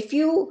 if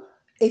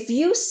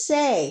you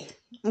say,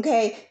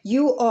 okay,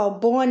 you are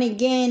born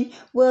again,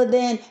 well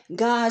then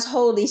God's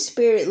Holy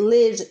Spirit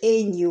lives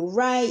in you,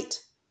 right?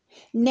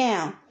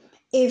 Now,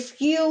 if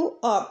you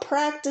are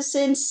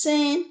practicing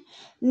sin,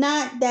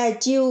 Not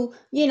that you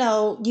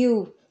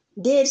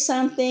did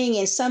something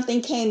and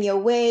something came your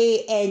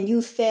way and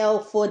you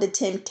fell for the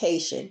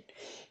temptation.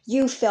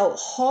 You felt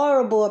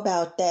horrible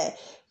about that.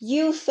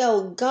 You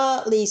felt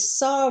godly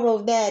sorrow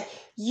that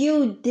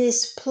you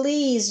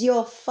displeased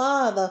your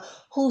Father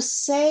who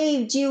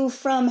saved you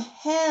from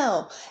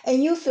hell.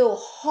 And you feel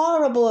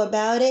horrible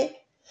about it.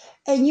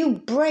 And you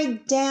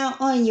break down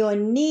on your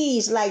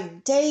knees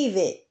like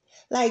David,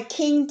 like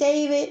King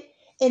David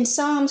in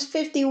Psalms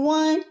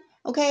 51.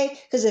 Okay?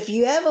 Because if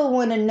you ever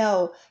want to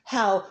know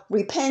how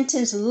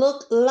repentance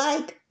looked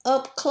like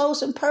up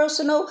close and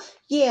personal,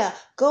 yeah,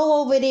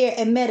 go over there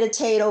and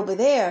meditate over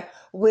there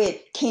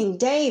with King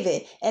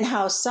David and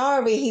how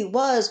sorry he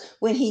was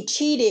when he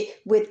cheated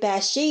with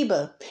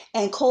Bathsheba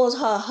and caused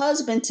her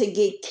husband to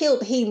get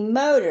killed. He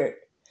murdered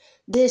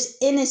this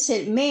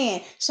innocent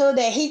man so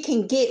that he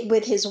can get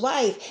with his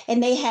wife,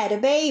 and they had a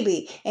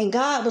baby, and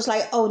God was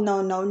like, oh,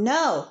 no, no,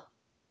 no.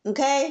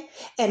 Okay.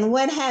 And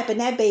what happened?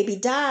 That baby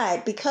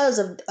died because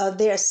of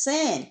their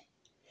sin.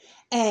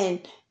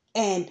 And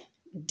and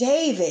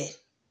David,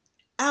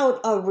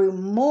 out of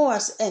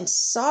remorse and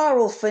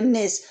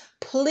sorrowfulness,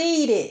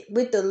 pleaded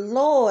with the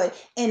Lord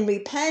in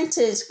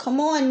repentance. Come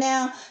on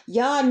now,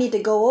 y'all need to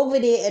go over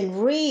there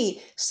and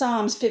read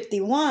Psalms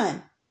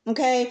 51.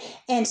 Okay?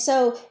 And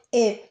so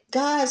if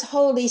God's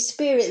Holy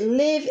Spirit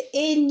live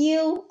in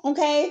you,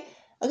 okay,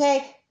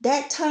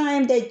 that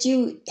time that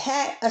you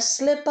had a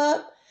slip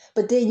up,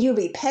 but then you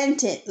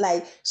repentant,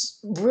 like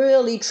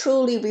really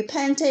truly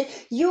repentant,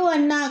 you are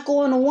not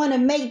going to want to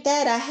make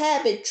that a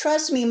habit.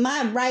 Trust me,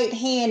 my right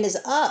hand is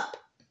up.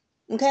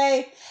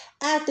 Okay?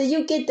 After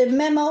you get the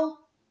memo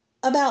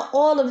about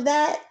all of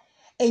that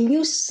and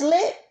you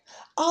slip,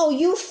 oh,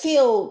 you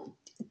feel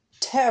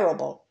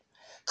terrible.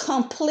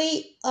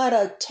 Complete,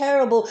 utter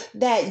terrible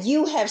that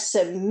you have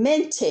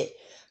cemented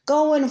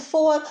going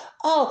forth.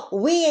 Oh,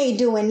 we ain't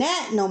doing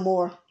that no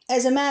more.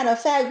 As a matter of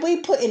fact,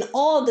 we putting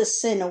all the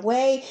sin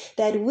away,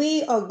 that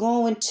we are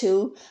going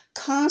to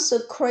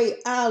consecrate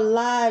our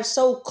lives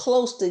so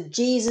close to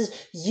Jesus,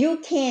 you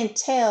can't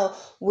tell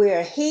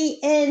where he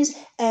ends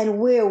and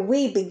where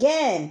we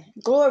began.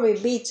 Glory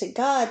be to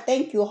God.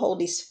 Thank you,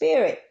 Holy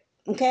Spirit.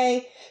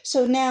 Okay,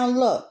 so now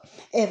look,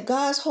 if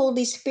God's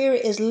Holy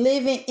Spirit is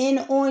living in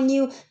on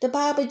you, the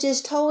Bible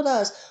just told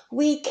us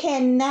we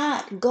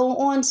cannot go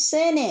on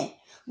sinning.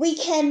 We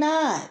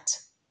cannot.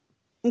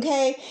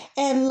 Okay,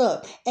 and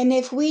look, and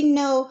if we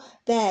know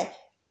that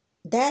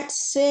that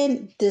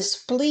sin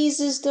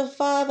displeases the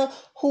Father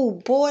who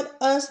bought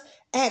us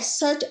at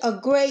such a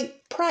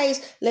great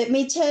price, let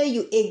me tell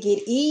you, it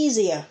get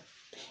easier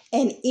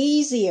and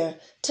easier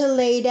to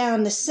lay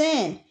down the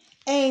sin.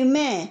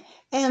 Amen.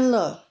 And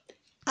look,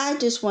 I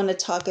just want to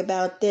talk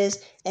about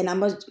this, and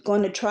I'm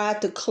going to try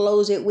to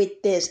close it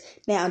with this.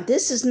 Now,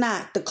 this is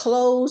not the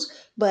close,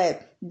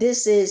 but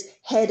this is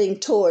heading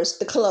towards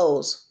the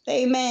close.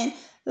 Amen.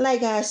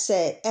 Like I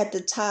said at the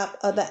top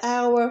of the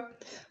hour,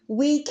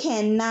 we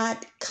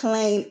cannot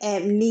claim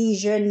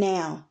amnesia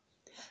now.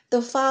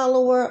 The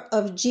follower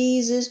of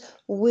Jesus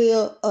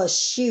will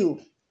eschew.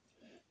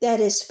 That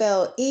is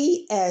spelled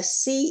ESCHEW.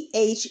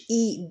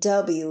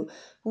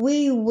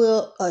 We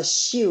will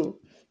eschew.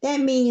 That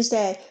means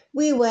that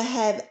we will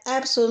have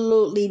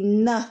absolutely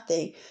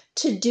nothing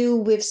to do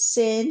with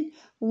sin.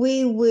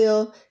 We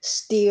will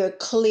steer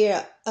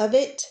clear of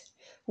it.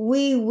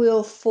 We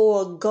will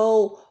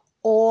forego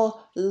all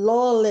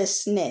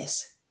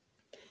lawlessness.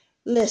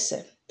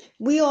 Listen,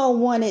 we all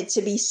wanted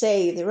to be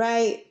saved,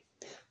 right?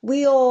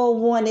 We all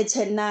wanted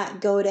to not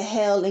go to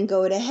hell and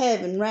go to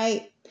heaven,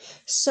 right?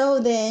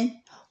 So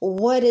then,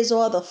 what is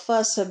all the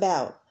fuss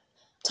about?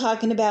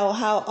 Talking about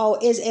how, oh,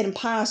 it's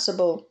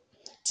impossible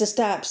to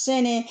stop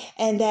sinning,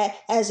 and that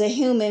as a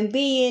human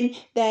being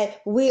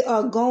that we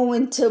are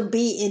going to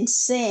be in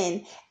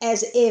sin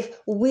as if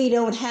we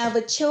don't have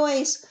a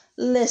choice.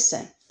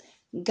 Listen,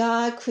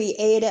 God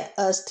created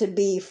us to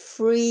be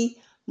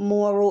free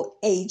moral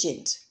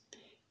agents.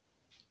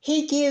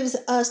 He gives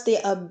us the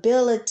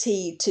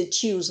ability to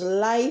choose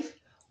life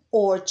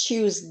or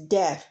choose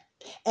death.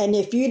 And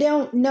if you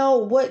don't know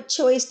what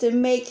choice to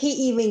make, he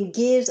even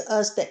gives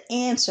us the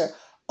answer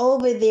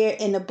over there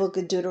in the book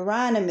of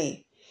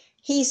Deuteronomy.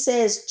 He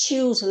says,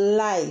 choose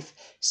life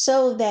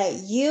so that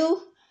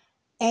you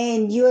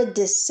and your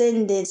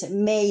descendants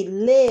may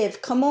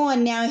live. Come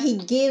on now, he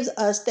gives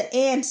us the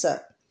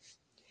answer.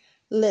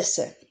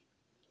 Listen,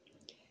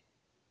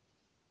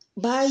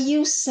 by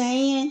you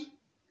saying,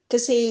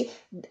 because see,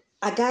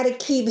 I got to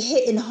keep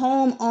hitting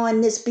home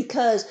on this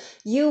because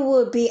you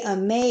will be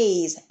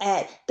amazed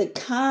at the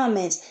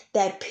comments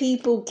that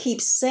people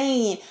keep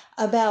saying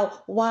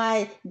about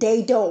why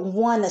they don't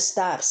want to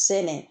stop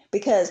sinning.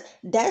 Because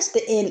that's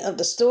the end of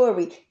the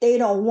story. They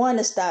don't want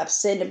to stop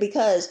sinning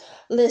because,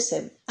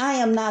 listen, I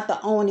am not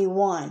the only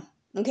one.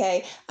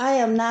 Okay? I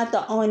am not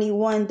the only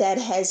one that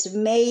has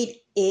made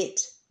it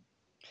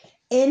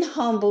in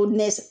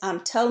humbleness.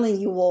 I'm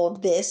telling you all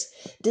this.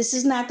 This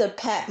is not to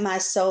pat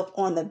myself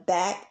on the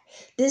back.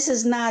 This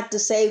is not to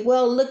say,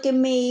 well, look at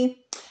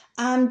me.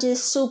 I'm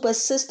just super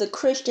sister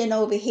Christian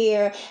over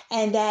here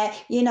and that,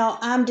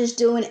 I'm just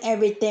doing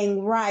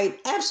everything right.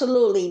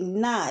 Absolutely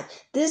not.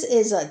 This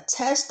is a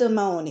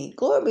testimony.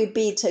 Glory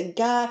be to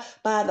God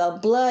by the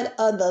blood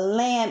of the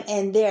Lamb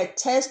and their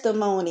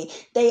testimony.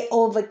 They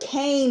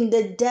overcame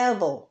the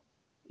devil.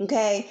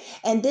 Okay,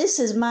 and this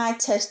is my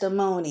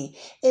testimony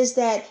is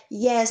that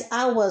yes,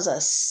 I was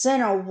a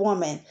sinner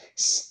woman,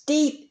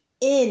 steeped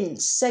in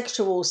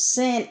sexual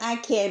sin. I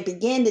can't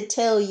begin to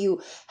tell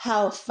you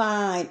how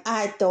fine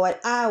I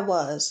thought I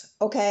was.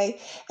 Okay,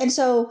 and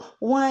so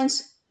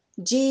once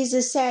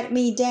Jesus sat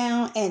me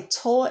down and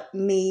taught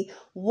me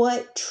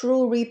what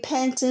true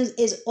repentance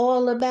is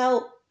all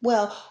about.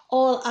 Well,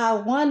 all I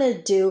want to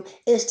do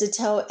is to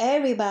tell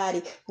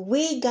everybody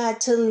we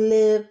got to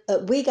leave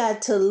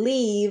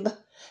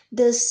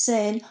the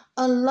sin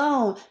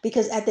alone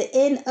because at the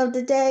end of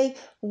the day,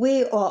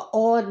 we are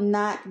all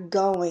not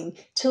going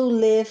to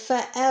live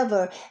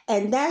forever.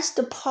 And that's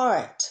the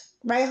part,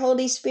 right,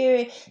 Holy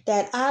Spirit,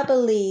 that I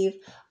believe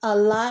a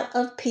lot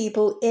of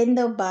people in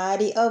the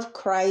body of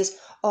Christ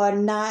are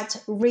not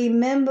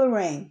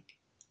remembering.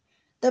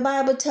 The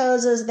Bible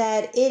tells us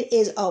that it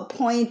is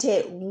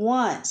appointed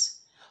once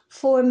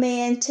for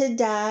man to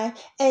die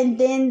and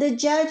then the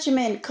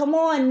judgment. Come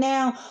on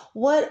now.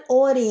 What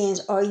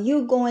audience are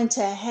you going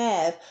to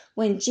have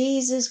when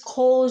Jesus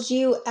calls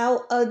you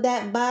out of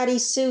that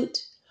bodysuit?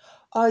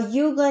 Are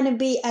you going to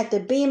be at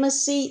the Bema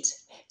seat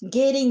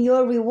getting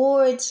your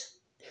rewards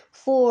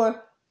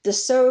for the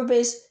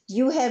service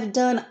you have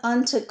done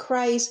unto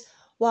Christ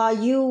while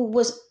you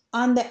was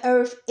on the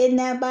earth in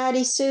that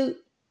bodysuit?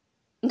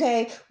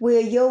 Okay,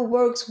 where your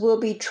works will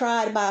be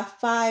tried by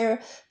fire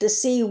to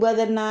see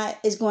whether or not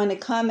it's going to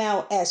come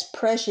out as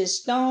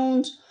precious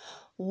stones,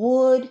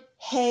 wood,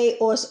 hay,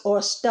 or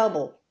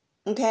stubble.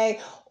 Okay,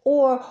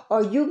 or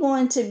are you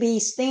going to be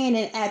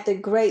standing at the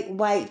great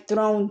white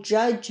throne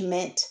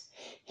judgment,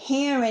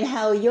 hearing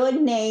how your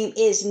name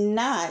is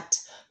not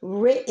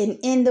written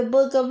in the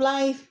book of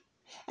life?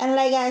 And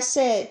like I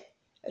said,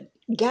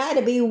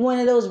 gotta be one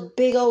of those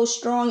big old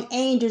strong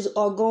angels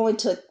are going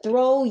to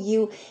throw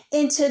you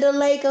into the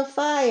lake of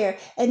fire.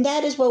 And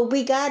that is what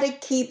we gotta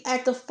keep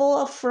at the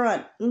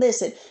forefront.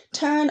 Listen,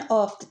 turn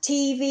off the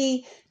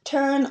TV,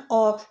 turn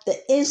off the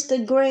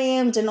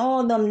Instagrams and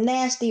all them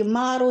nasty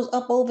models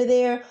up over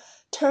there.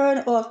 Turn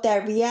off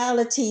that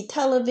reality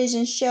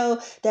television show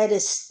that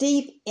is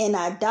steeped in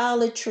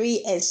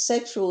idolatry and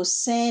sexual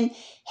sin,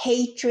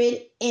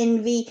 hatred,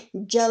 envy,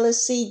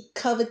 jealousy,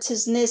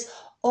 covetousness,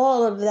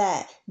 all of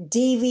that.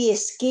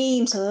 Devious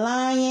schemes,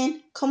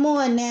 lying. Come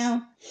on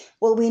now.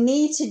 What we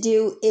need to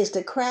do is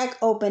to crack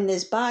open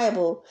this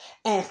Bible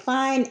and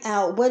find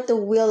out what the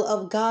will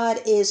of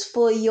God is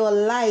for your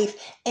life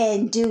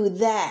and do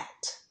that.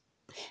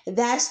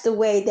 That's the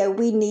way that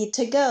we need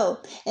to go.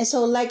 And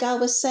so, like I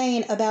was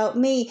saying about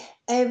me,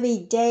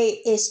 every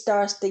day it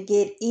starts to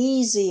get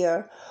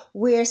easier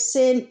where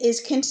sin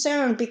is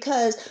concerned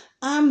because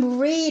I'm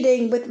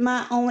reading with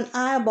my own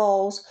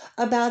eyeballs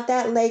about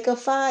that lake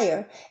of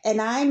fire. And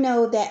I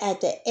know that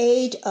at the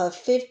age of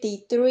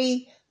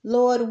 53,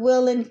 Lord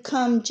willing,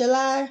 come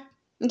July,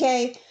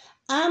 okay,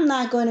 I'm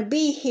not going to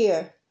be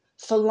here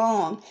for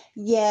long.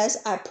 Yes,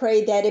 I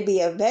pray that it be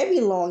a very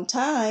long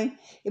time,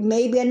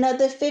 maybe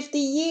another 50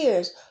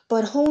 years,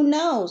 but who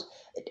knows?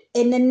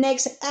 In the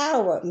next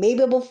hour,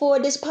 maybe before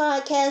this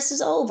podcast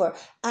is over,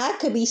 I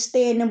could be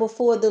standing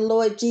before the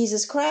Lord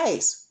Jesus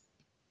Christ.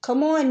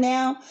 Come on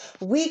now.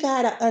 We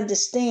got to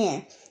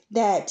understand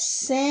that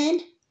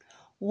sin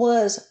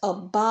was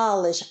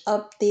abolished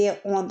up there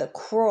on the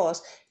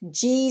cross.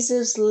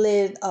 Jesus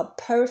lived a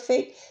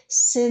perfect,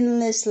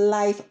 sinless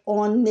life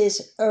on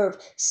this earth.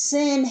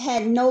 Sin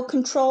had no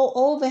control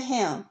over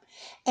him.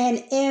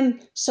 And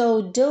in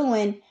so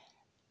doing,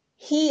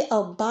 he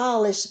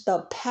abolished the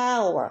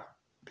power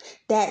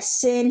that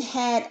sin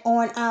had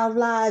on our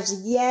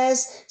lives.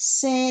 Yes,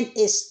 sin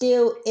is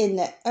still in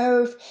the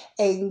earth.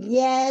 And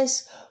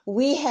yes,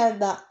 we have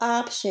the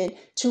option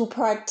to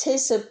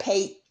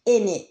participate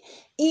in it,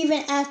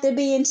 even after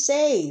being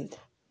saved.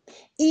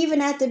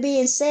 Even after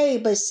being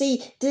saved. But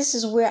see, this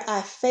is where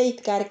our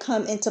faith got to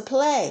come into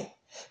play.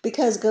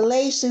 Because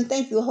Galatians,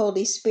 thank you,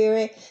 Holy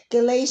Spirit,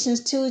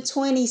 Galatians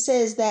 2:20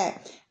 says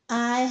that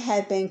I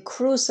have been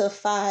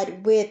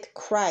crucified with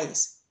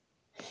Christ.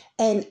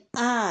 And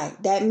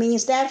that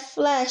means that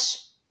flesh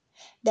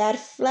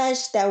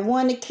that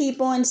want to keep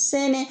on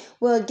sinning,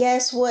 well,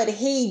 guess what?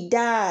 He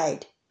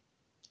died.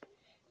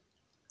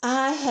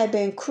 I have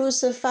been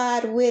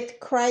crucified with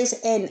Christ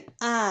and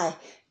I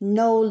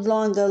no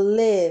longer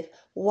live.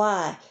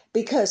 Why?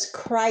 Because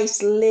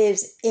Christ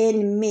lives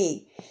in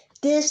me.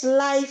 This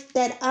life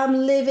that I'm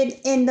living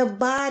in the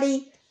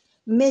body,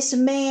 Miss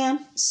Ma'am,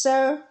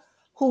 sir,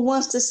 who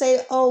wants to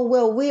say, oh,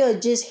 well, we are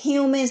just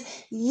humans.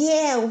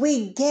 Yeah,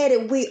 we get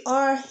it. We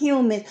are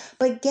humans.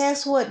 But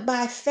guess what?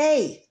 By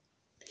faith.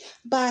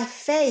 By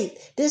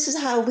faith. This is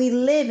how we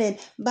live in.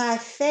 By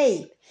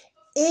faith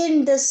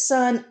in the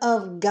Son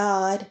of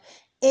God,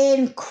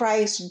 in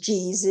Christ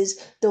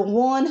Jesus, the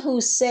one who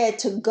said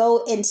to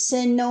go and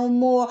sin no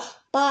more.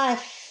 By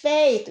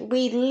faith,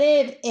 we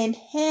live in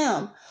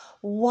him.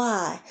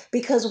 Why?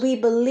 Because we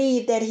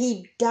believe that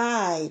he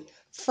died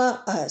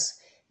for us,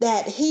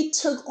 that he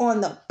took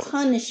on the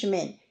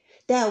punishment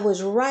that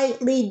was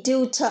rightly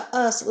due to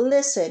us.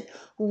 Listen,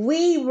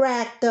 we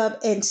racked up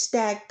and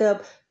stacked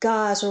up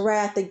God's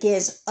wrath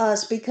against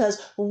us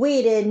because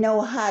we didn't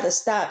know how to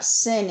stop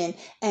sinning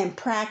and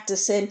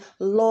practicing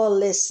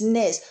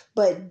lawlessness.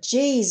 But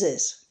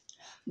Jesus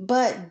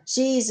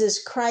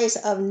Christ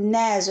of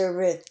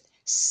Nazareth,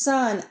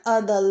 Son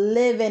of the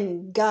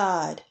living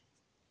God,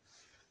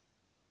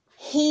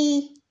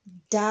 he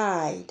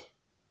died.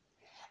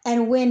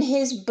 And when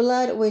his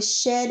blood was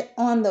shed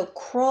on the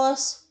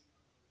cross,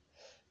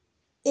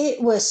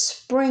 it was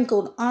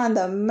sprinkled on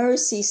the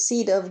mercy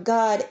seat of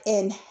God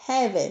in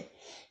heaven.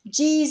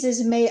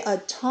 Jesus made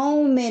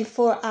atonement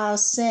for our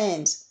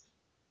sins.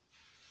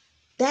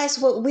 That's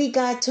what we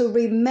got to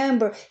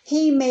remember.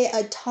 He made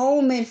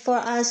atonement for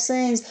our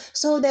sins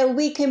so that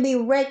we can be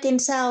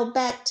reconciled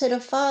back to the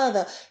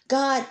Father.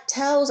 God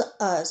tells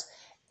us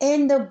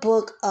in the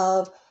book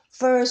of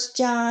First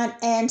John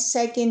and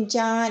Second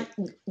John,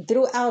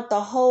 throughout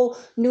the whole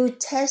New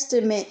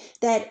Testament,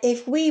 that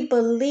if we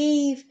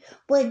believe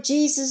what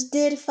Jesus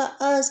did for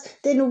us,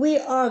 then we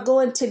are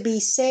going to be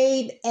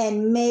saved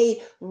and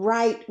made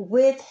right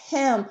with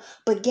him.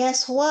 But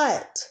guess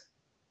what?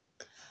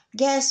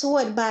 Guess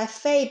what? By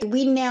faith,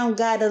 we now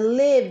got to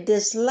live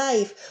this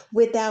life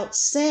without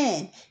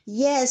sin.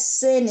 Yes,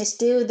 sin is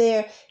still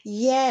there.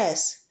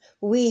 Yes,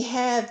 we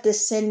have the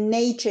sin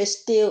nature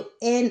still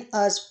in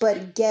us.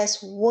 But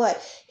guess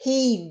what?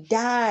 He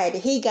died.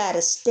 He got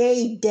to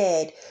stay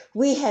dead.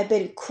 We have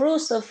been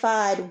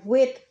crucified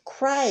with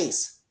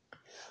Christ,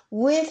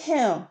 with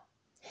him.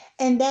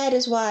 And that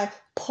is why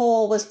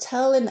Paul was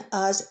telling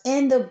us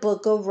in the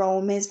book of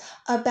Romans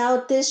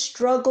about this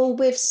struggle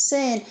with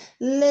sin.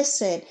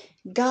 Listen,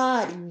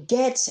 God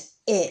gets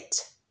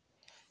it.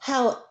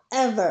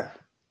 However,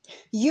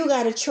 you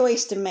got a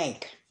choice to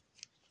make.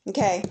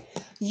 Okay?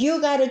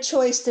 You got a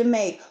choice to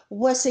make.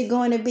 What's it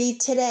going to be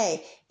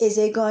today? Is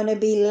it going to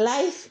be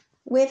life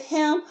with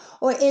him,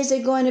 or is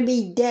it going to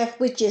be death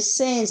with your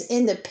sins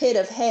in the pit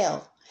of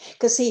hell?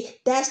 Because, see,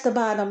 that's the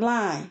bottom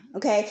line,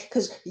 okay?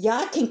 Because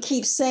y'all can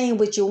keep saying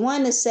what you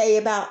want to say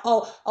about,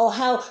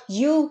 how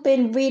you've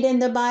been reading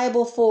the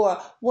Bible for,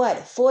 what,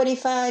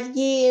 45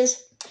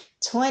 years,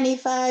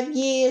 25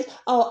 years?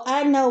 Oh,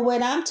 I know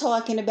what I'm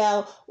talking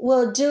about.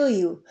 Well, do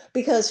you?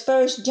 Because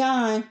First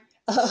John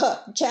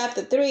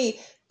chapter 3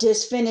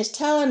 just finished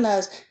telling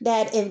us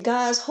that if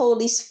God's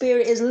Holy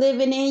Spirit is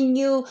living in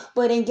you,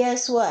 but then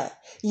guess what?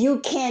 You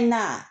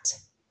cannot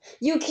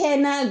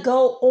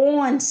go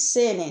on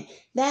sinning.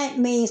 That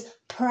means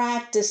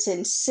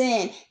practicing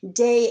sin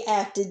day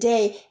after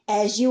day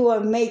as you are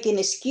making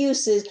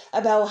excuses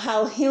about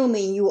how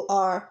human you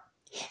are,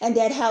 and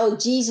that how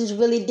Jesus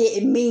really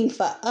didn't mean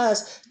for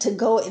us to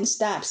go and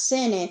stop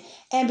sinning.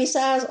 And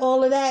besides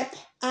all of that,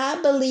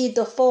 I believe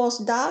the false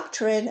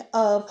doctrine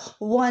of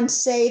once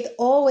saved,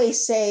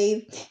 always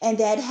saved, and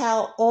that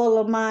how all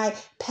of my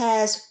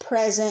past,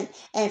 present,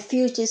 and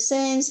future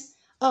sins,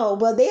 oh,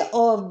 well, they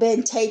all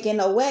been taken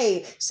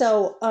away.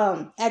 So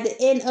at the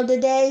end of the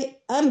day,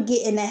 I'm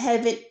getting to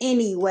heaven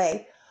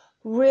anyway.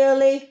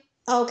 Really?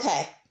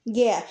 Okay.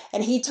 Yeah,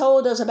 and he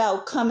told us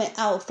about coming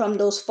out from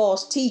those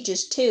false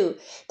teachers too.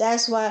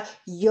 That's why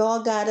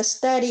y'all gotta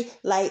study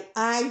like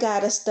I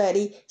gotta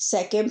study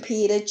 2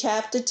 Peter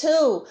chapter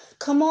 2.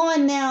 Come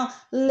on now,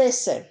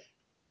 listen.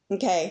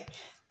 Okay,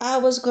 I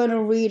was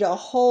gonna read a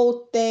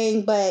whole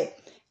thing, but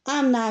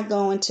I'm not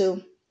going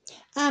to.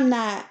 I'm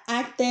not.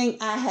 I think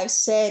I have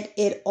said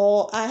it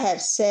all. I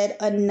have said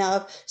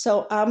enough.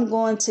 So I'm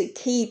going to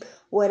keep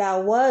what I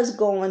was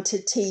going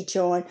to teach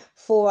on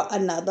for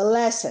another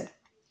lesson.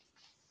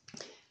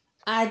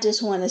 I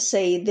just want to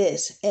say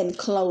this in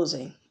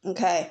closing,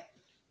 okay?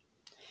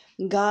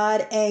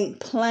 God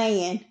ain't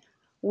playing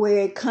where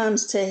it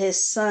comes to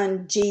his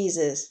son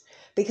Jesus,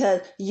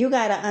 because you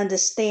got to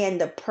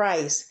understand the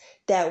price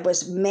that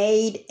was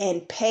made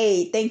and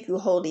paid. Thank you,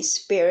 Holy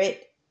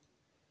Spirit.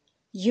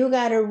 You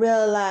got to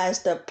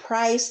realize the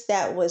price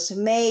that was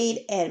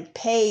made and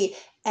paid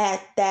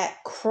at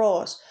that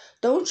cross.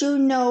 Don't you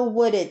know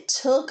what it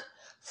took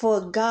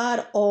for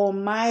God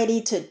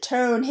Almighty to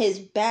turn his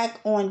back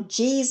on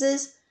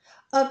Jesus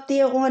up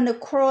there on the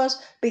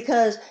cross?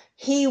 Because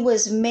he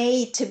was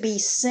made to be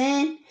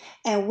sin,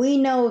 and we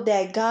know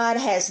that God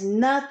has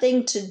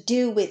nothing to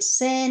do with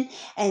sin.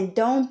 And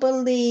don't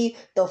believe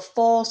the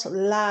false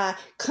lie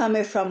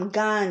coming from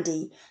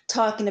Gandhi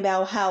talking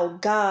about how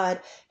God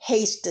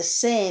hates the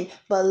sin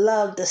but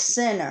loves the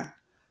sinner.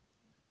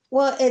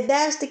 Well, if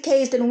that's the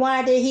case, then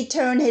why did he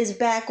turn his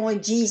back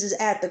on Jesus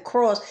at the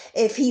cross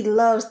if he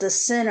loves the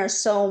sinner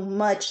so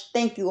much?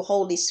 Thank you,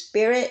 Holy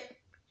Spirit.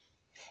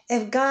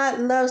 If God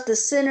loves the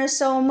sinner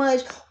so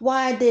much,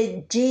 why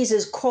did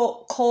Jesus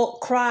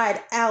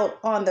cried out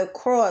on the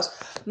cross,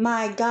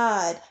 my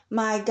God,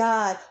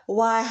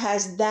 why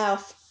hast thou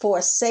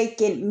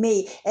forsaken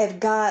me? If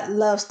God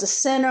loves the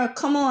sinner,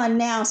 come on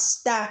now,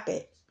 stop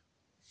it.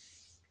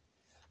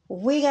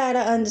 we got to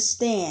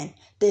understand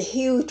the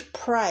huge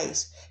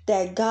price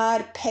that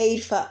God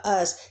paid for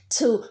us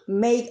to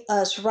make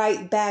us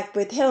right back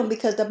with him,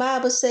 because the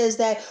Bible says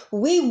that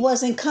we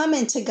wasn't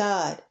coming to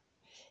God.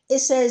 It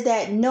says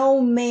that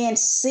no man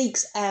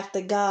seeks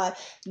after God.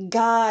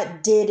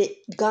 God did it.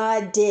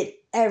 God did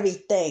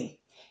everything.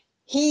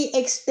 He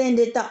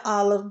extended the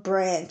olive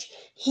branch.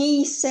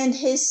 He sent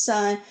his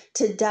son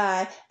to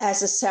die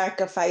as a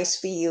sacrifice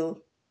for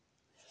you.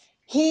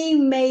 He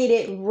made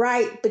it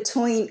right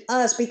between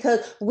us because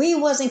we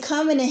wasn't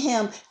coming to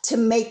him to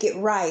make it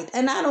right.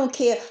 And I don't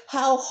care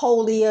how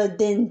holier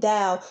than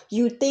thou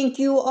you think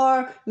you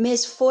are,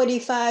 Miss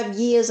 45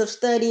 years of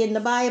studying the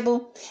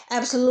Bible.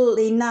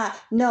 Absolutely not.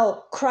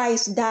 No,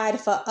 Christ died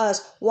for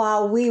us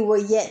while we were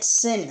yet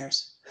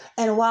sinners.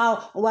 And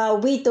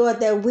while we thought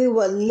that we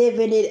were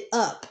living it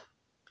up.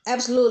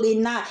 Absolutely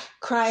not.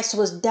 Christ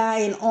was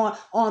dying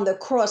on the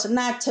cross,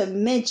 not to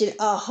mention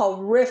a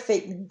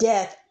horrific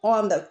death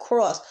on the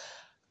cross.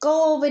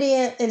 Go over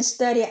there and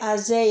study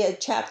Isaiah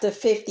chapter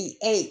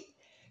 58.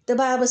 The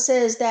Bible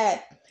says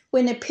that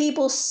when the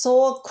people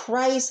saw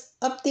Christ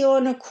up there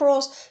on the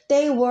cross,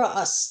 they were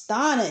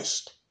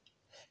astonished.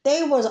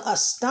 They was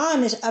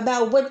astonished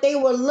about what they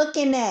were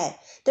looking at.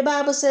 The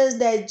Bible says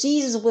that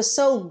Jesus was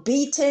so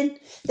beaten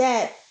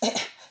that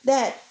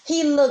that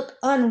he looked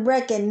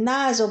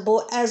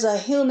unrecognizable as a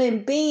human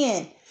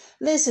being.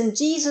 Listen,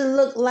 Jesus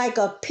looked like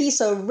a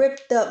piece of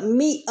ripped up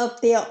meat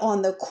up there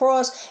on the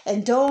cross.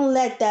 And don't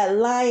let that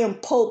lion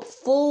pope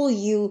fool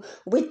you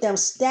with them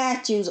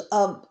statues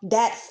of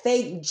that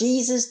fake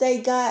Jesus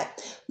they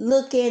got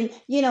looking,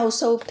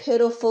 so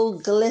pitiful,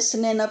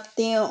 glistening up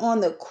there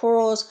on the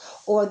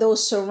cross, or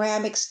those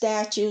ceramic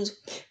statues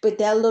with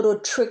that little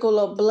trickle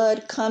of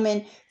blood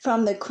coming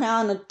from the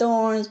crown of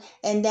thorns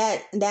and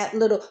that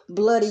little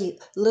bloody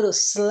little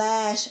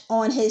slash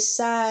on his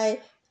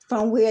side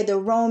from where the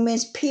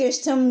Romans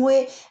pierced him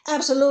with.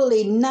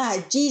 Absolutely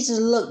not. Jesus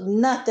looked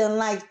nothing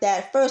like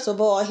that. First of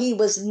all, he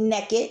was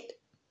naked.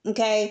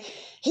 Okay.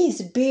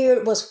 His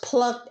beard was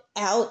plucked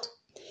out.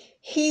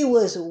 He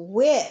was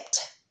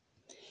whipped.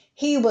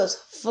 He was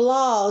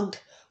flogged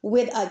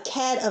with a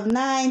cat of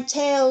nine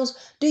tails.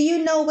 Do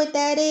you know what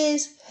that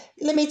is?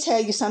 Let me tell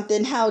you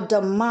something, how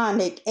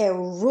demonic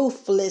and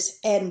ruthless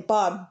and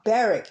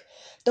barbaric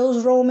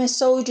those Roman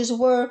soldiers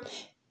were.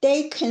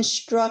 They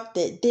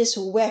constructed this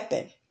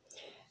weapon.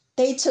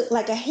 They took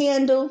like a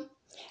handle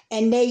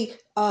and they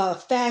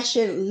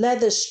fashioned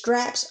leather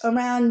straps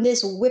around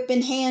this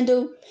whipping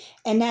handle.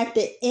 And at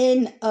the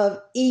end of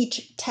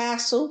each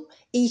tassel,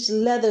 each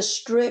leather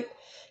strip,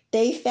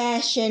 they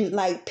fashioned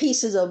like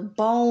pieces of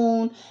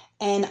bone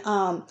and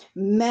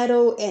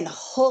metal and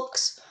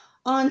hooks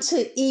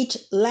onto each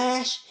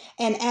lash.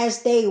 And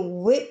as they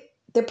whipped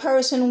the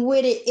person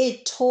with it,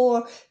 it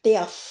tore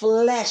their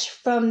flesh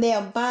from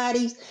their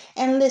bodies.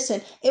 And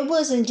listen, it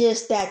wasn't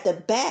just that the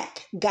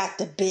back got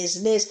the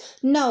business.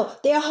 No,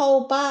 their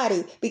whole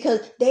body, because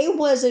they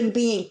wasn't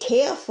being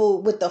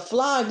careful with the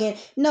flogging.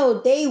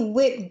 No, they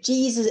whipped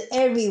Jesus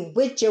every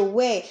which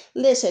way.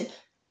 Listen,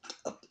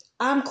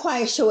 I'm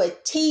quite sure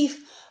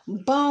teeth,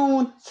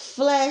 bone,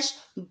 flesh,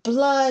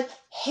 blood,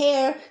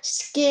 hair,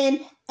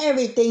 skin,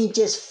 everything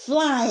just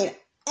flying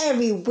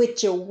every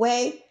which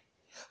way.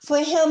 For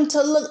him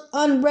to look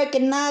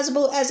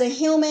unrecognizable as a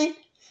human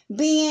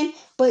being,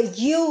 but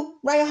you,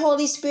 right,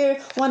 Holy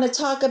Spirit, want to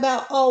talk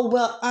about, oh,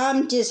 well,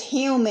 I'm just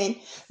human.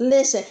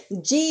 Listen,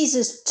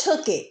 Jesus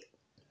took it.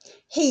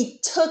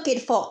 He took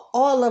it for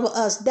all of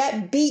us.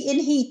 That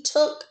beating he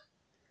took.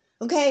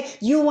 Okay,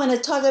 you want to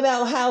talk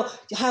about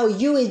how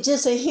you is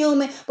just a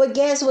human, but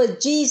guess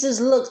what? Jesus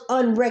looked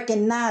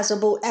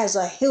unrecognizable as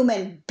a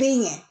human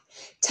being,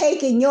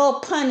 taking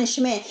your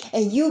punishment,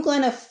 and you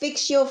gonna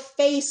fix your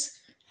face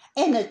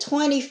in the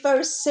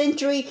 21st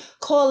century,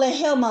 calling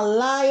him a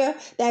liar,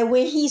 that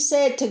when he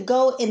said to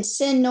go and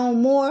sin no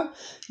more,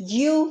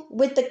 you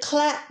with the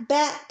clap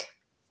back.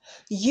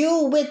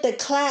 You with the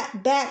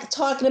clap back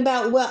talking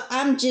about, well,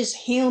 I'm just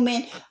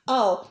human.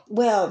 Oh,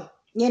 well,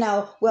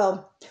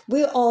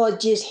 we're all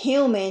just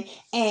human.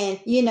 And,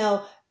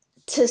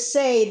 to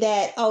say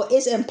that, oh,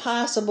 it's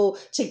impossible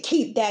to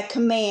keep that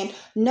command.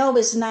 No,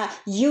 it's not.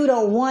 You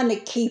don't want to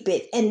keep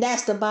it. And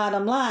that's the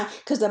bottom line,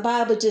 because the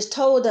Bible just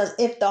told us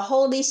if the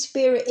Holy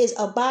Spirit is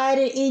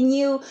abiding in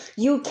you,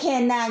 you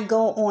cannot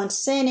go on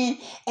sinning.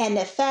 And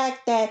the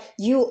fact that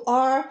you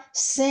are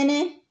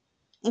sinning,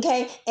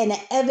 okay, and the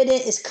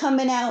evidence is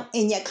coming out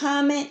in your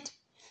comment.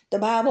 The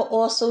Bible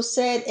also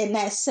said in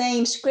that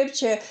same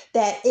scripture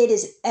that it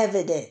is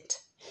evident.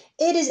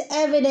 It is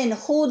evident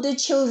who the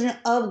children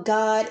of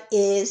God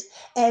is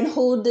and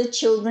who the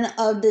children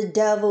of the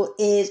devil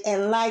is.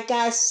 And like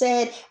I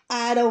said,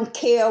 I don't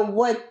care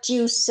what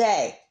you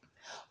say.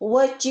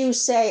 What you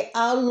say,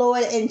 our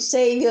Lord and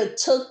Savior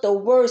took the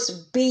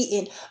worst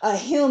beating a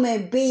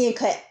human being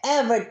could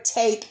ever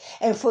take.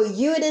 And for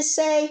you to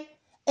say,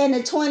 in the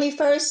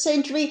 21st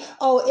century,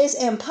 oh, it's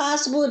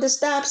impossible to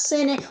stop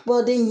sinning,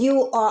 well, then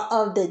you are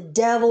of the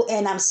devil,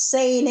 and I'm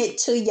saying it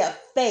to your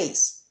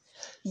face.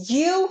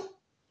 You,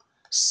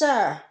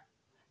 sir,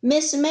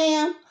 Miss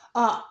Ma'am,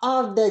 are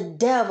of the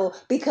devil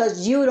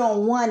because you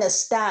don't want to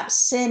stop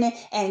sinning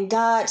and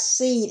God's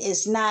seed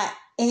is not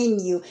in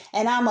you.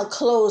 And I'm going to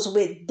close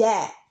with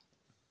that.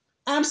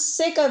 I'm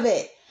sick of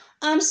it.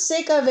 I'm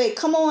sick of it.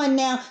 Come on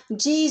now.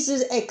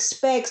 Jesus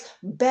expects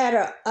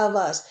better of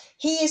us.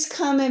 He is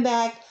coming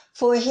back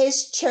for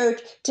his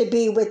church to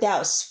be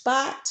without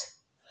spot,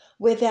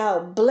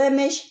 without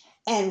blemish,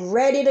 and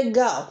ready to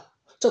go.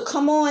 So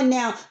come on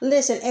now.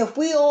 Listen, if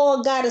we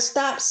all got to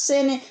stop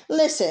sinning,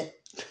 listen.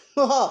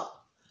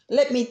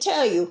 Let me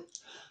tell you.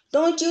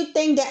 Don't you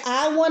think that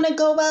I want to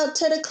go out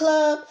to the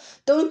club?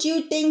 Don't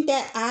you think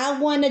that I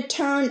want to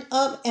turn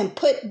up and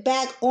put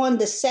back on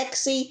the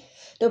sexy,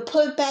 to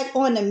put back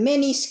on the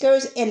mini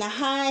skirts and the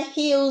high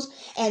heels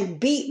and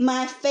beat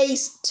my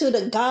face to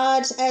the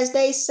gods, as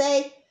they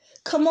say?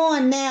 Come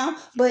on now.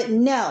 But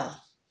no.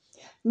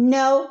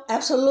 No,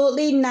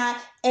 absolutely not.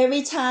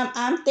 Every time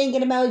I'm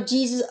thinking about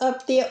Jesus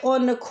up there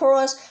on the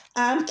cross,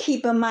 I'm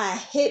keeping my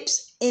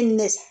hips in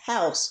this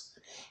house.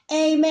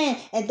 Amen.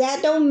 And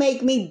that don't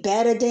make me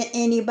better than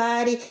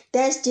anybody.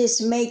 That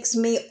just makes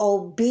me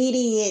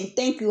obedient.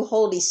 Thank you,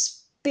 Holy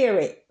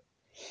Spirit.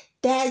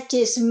 That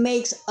just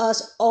makes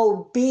us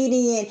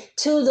obedient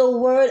to the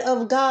word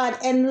of God.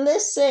 And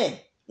listen,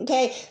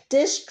 okay,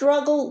 this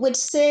struggle with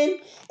sin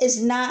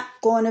is not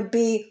going to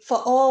be for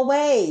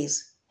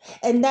always.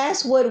 And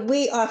that's what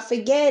we are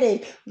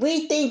forgetting.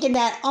 We thinking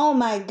that, oh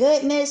my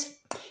goodness,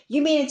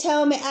 you mean to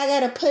tell me I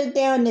got to put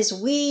down this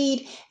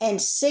weed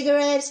and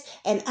cigarettes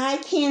and I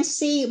can't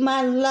see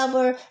my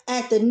lover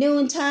at the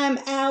noontime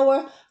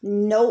hour?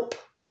 Nope,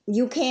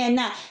 you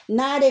cannot.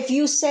 Not if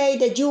you say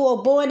that you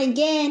are born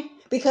again.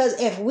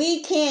 Because if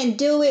we can't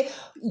do it,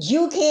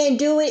 you can't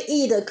do it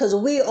either, because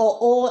we are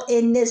all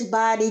in this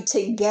body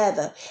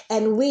together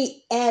and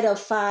we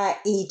edify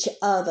each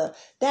other.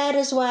 That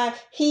is why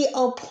he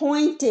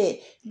appointed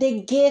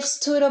the gifts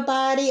to the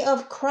body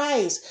of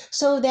Christ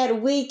so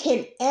that we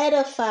can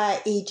edify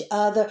each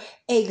other,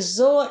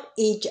 exhort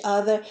each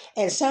other.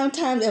 And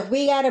sometimes if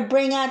we got to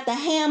bring out the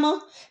hammer,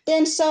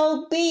 then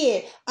so be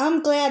it.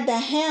 I'm glad the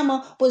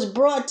hammer was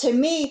brought to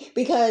me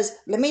because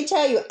let me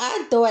tell you,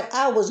 I thought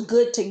I was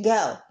good to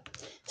go.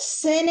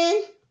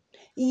 Sinning,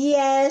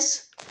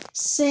 yes,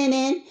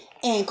 sinning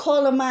and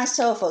calling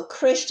myself a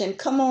Christian.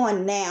 Come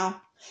on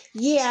now.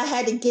 Yeah, I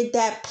had to get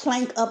that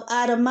plank up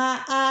out of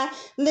my eye.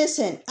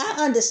 Listen, I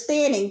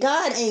understand and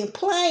God ain't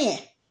playing.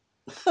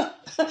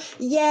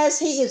 Yes,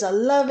 he is a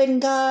loving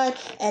God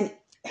and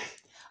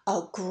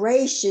a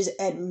gracious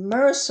and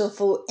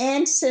merciful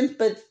and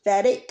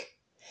sympathetic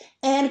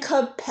and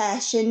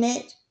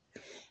compassionate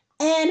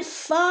and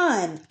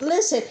fun.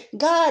 Listen,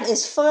 God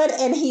is fun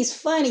and he's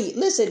funny.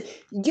 Listen,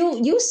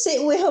 you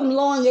sit with him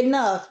long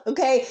enough,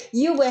 okay?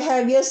 You will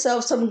have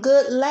yourself some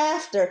good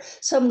laughter,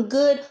 some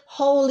good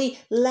holy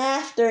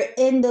laughter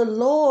in the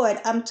Lord.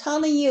 I'm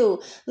telling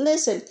you.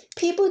 Listen,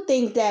 people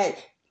think that,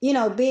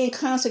 being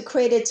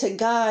consecrated to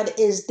God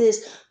is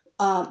this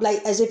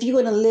like as if you're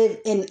going to live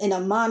in a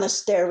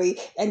monastery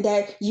and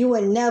that you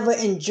will never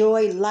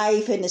enjoy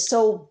life and it's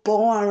so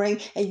boring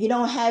and you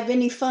don't have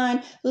any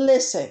fun.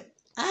 Listen,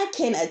 I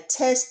can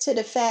attest to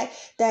the fact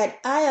that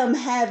I am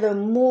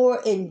having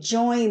more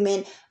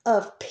enjoyment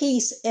of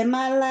peace in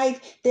my life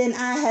than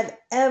I have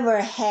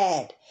ever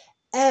had,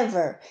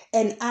 ever.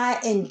 And I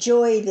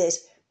enjoy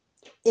this.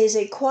 Is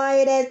it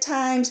quiet at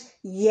times?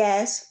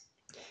 Yes.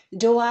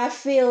 Do I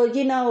feel,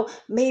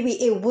 maybe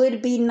it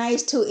would be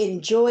nice to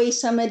enjoy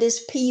some of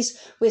this peace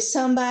with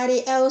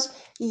somebody else?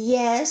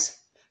 Yes.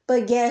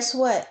 But guess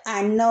what?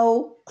 I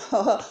know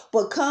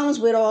what comes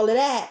with all of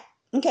that.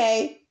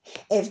 Okay.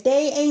 If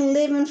they ain't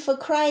living for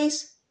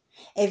Christ,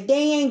 if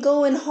they ain't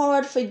going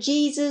hard for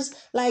Jesus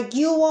like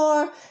you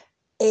are,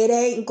 it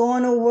ain't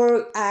going to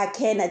work. I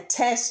can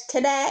attest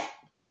to that.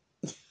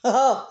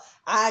 Oh,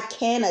 I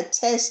can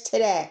attest to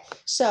that.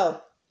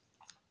 So,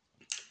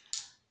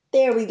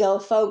 there we go,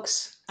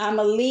 folks. I'm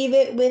going to leave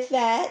it with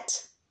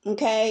that,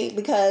 okay?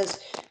 Because,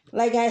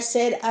 like I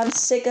said, I'm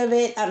sick of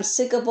it. I'm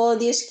sick of all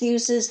the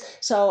excuses.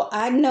 So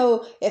I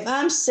know if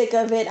I'm sick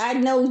of it, I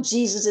know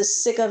Jesus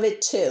is sick of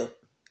it too.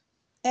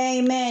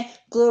 Amen.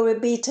 Glory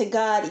be to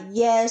God.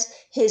 Yes,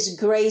 his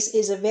grace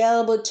is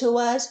available to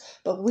us,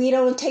 but we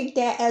don't take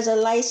that as a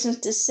license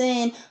to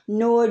sin,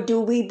 nor do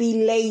we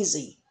be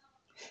lazy.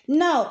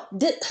 No,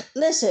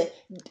 listen,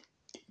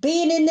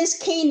 being in this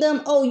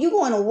kingdom, oh, you're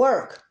going to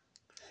work.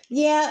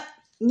 Yeah,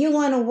 you're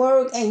going to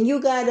work and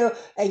you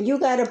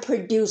gotta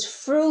produce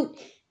fruit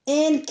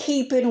in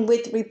keeping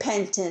with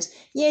repentance.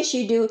 Yes,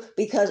 you do,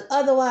 because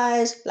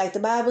otherwise, like the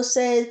Bible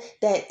says,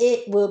 that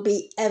it will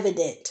be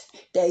evident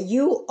that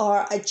you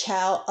are a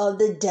child of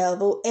the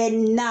devil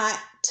and not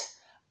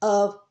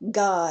of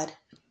God.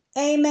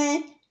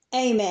 Amen.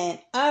 Amen.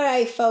 All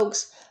right,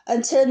 folks.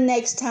 Until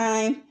next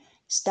time,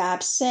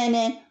 stop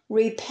sinning,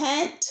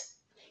 repent.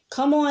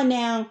 Come on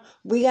now.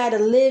 We got to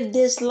live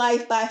this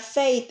life by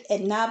faith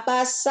and not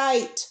by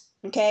sight.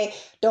 Okay,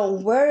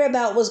 don't worry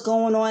about what's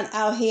going on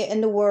out here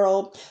in the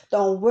world.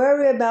 Don't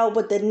worry about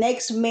what the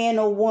next man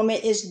or woman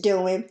is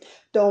doing.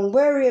 Don't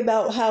worry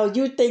about how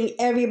you think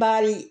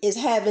everybody is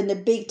having the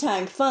big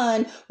time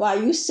fun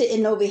while you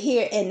sitting over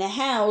here in the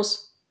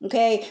house,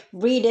 okay,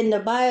 reading the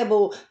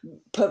Bible,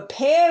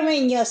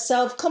 preparing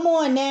yourself. Come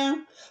on now.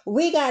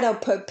 We got to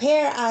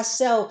prepare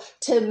ourselves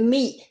to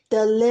meet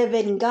the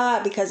living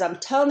God, because I'm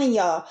telling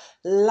y'all,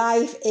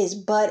 life is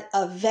but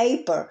a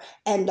vapor.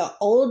 And the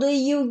older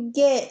you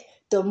get,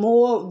 the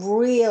more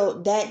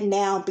real that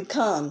now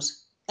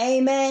becomes.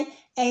 Amen.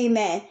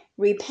 Amen.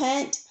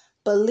 Repent.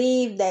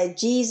 Believe that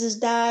Jesus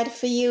died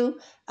for you.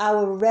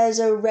 Our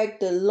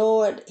resurrected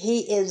Lord,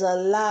 He is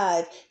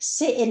alive,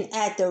 sitting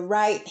at the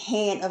right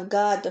hand of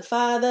God the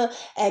Father,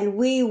 and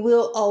we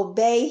will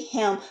obey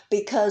Him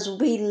because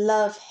we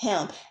love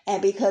Him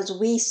and because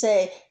we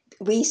said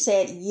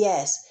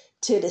yes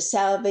to the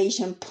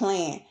salvation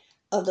plan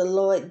of the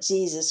Lord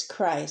Jesus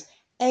Christ.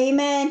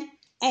 Amen.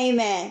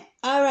 Amen.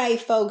 All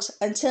right, folks.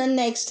 Until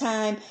next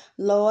time,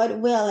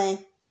 Lord willing,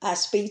 I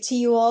speak to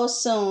you all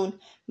soon.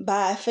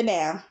 Bye for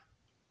now.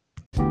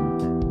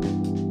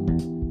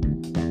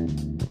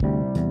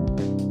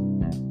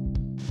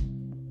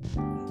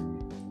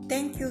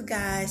 Thank you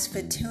guys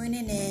for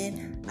tuning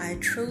in. I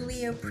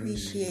truly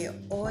appreciate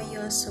all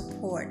your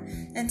support.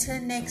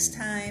 Until next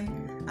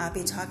time, I'll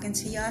be talking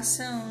to y'all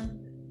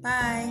soon.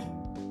 Bye.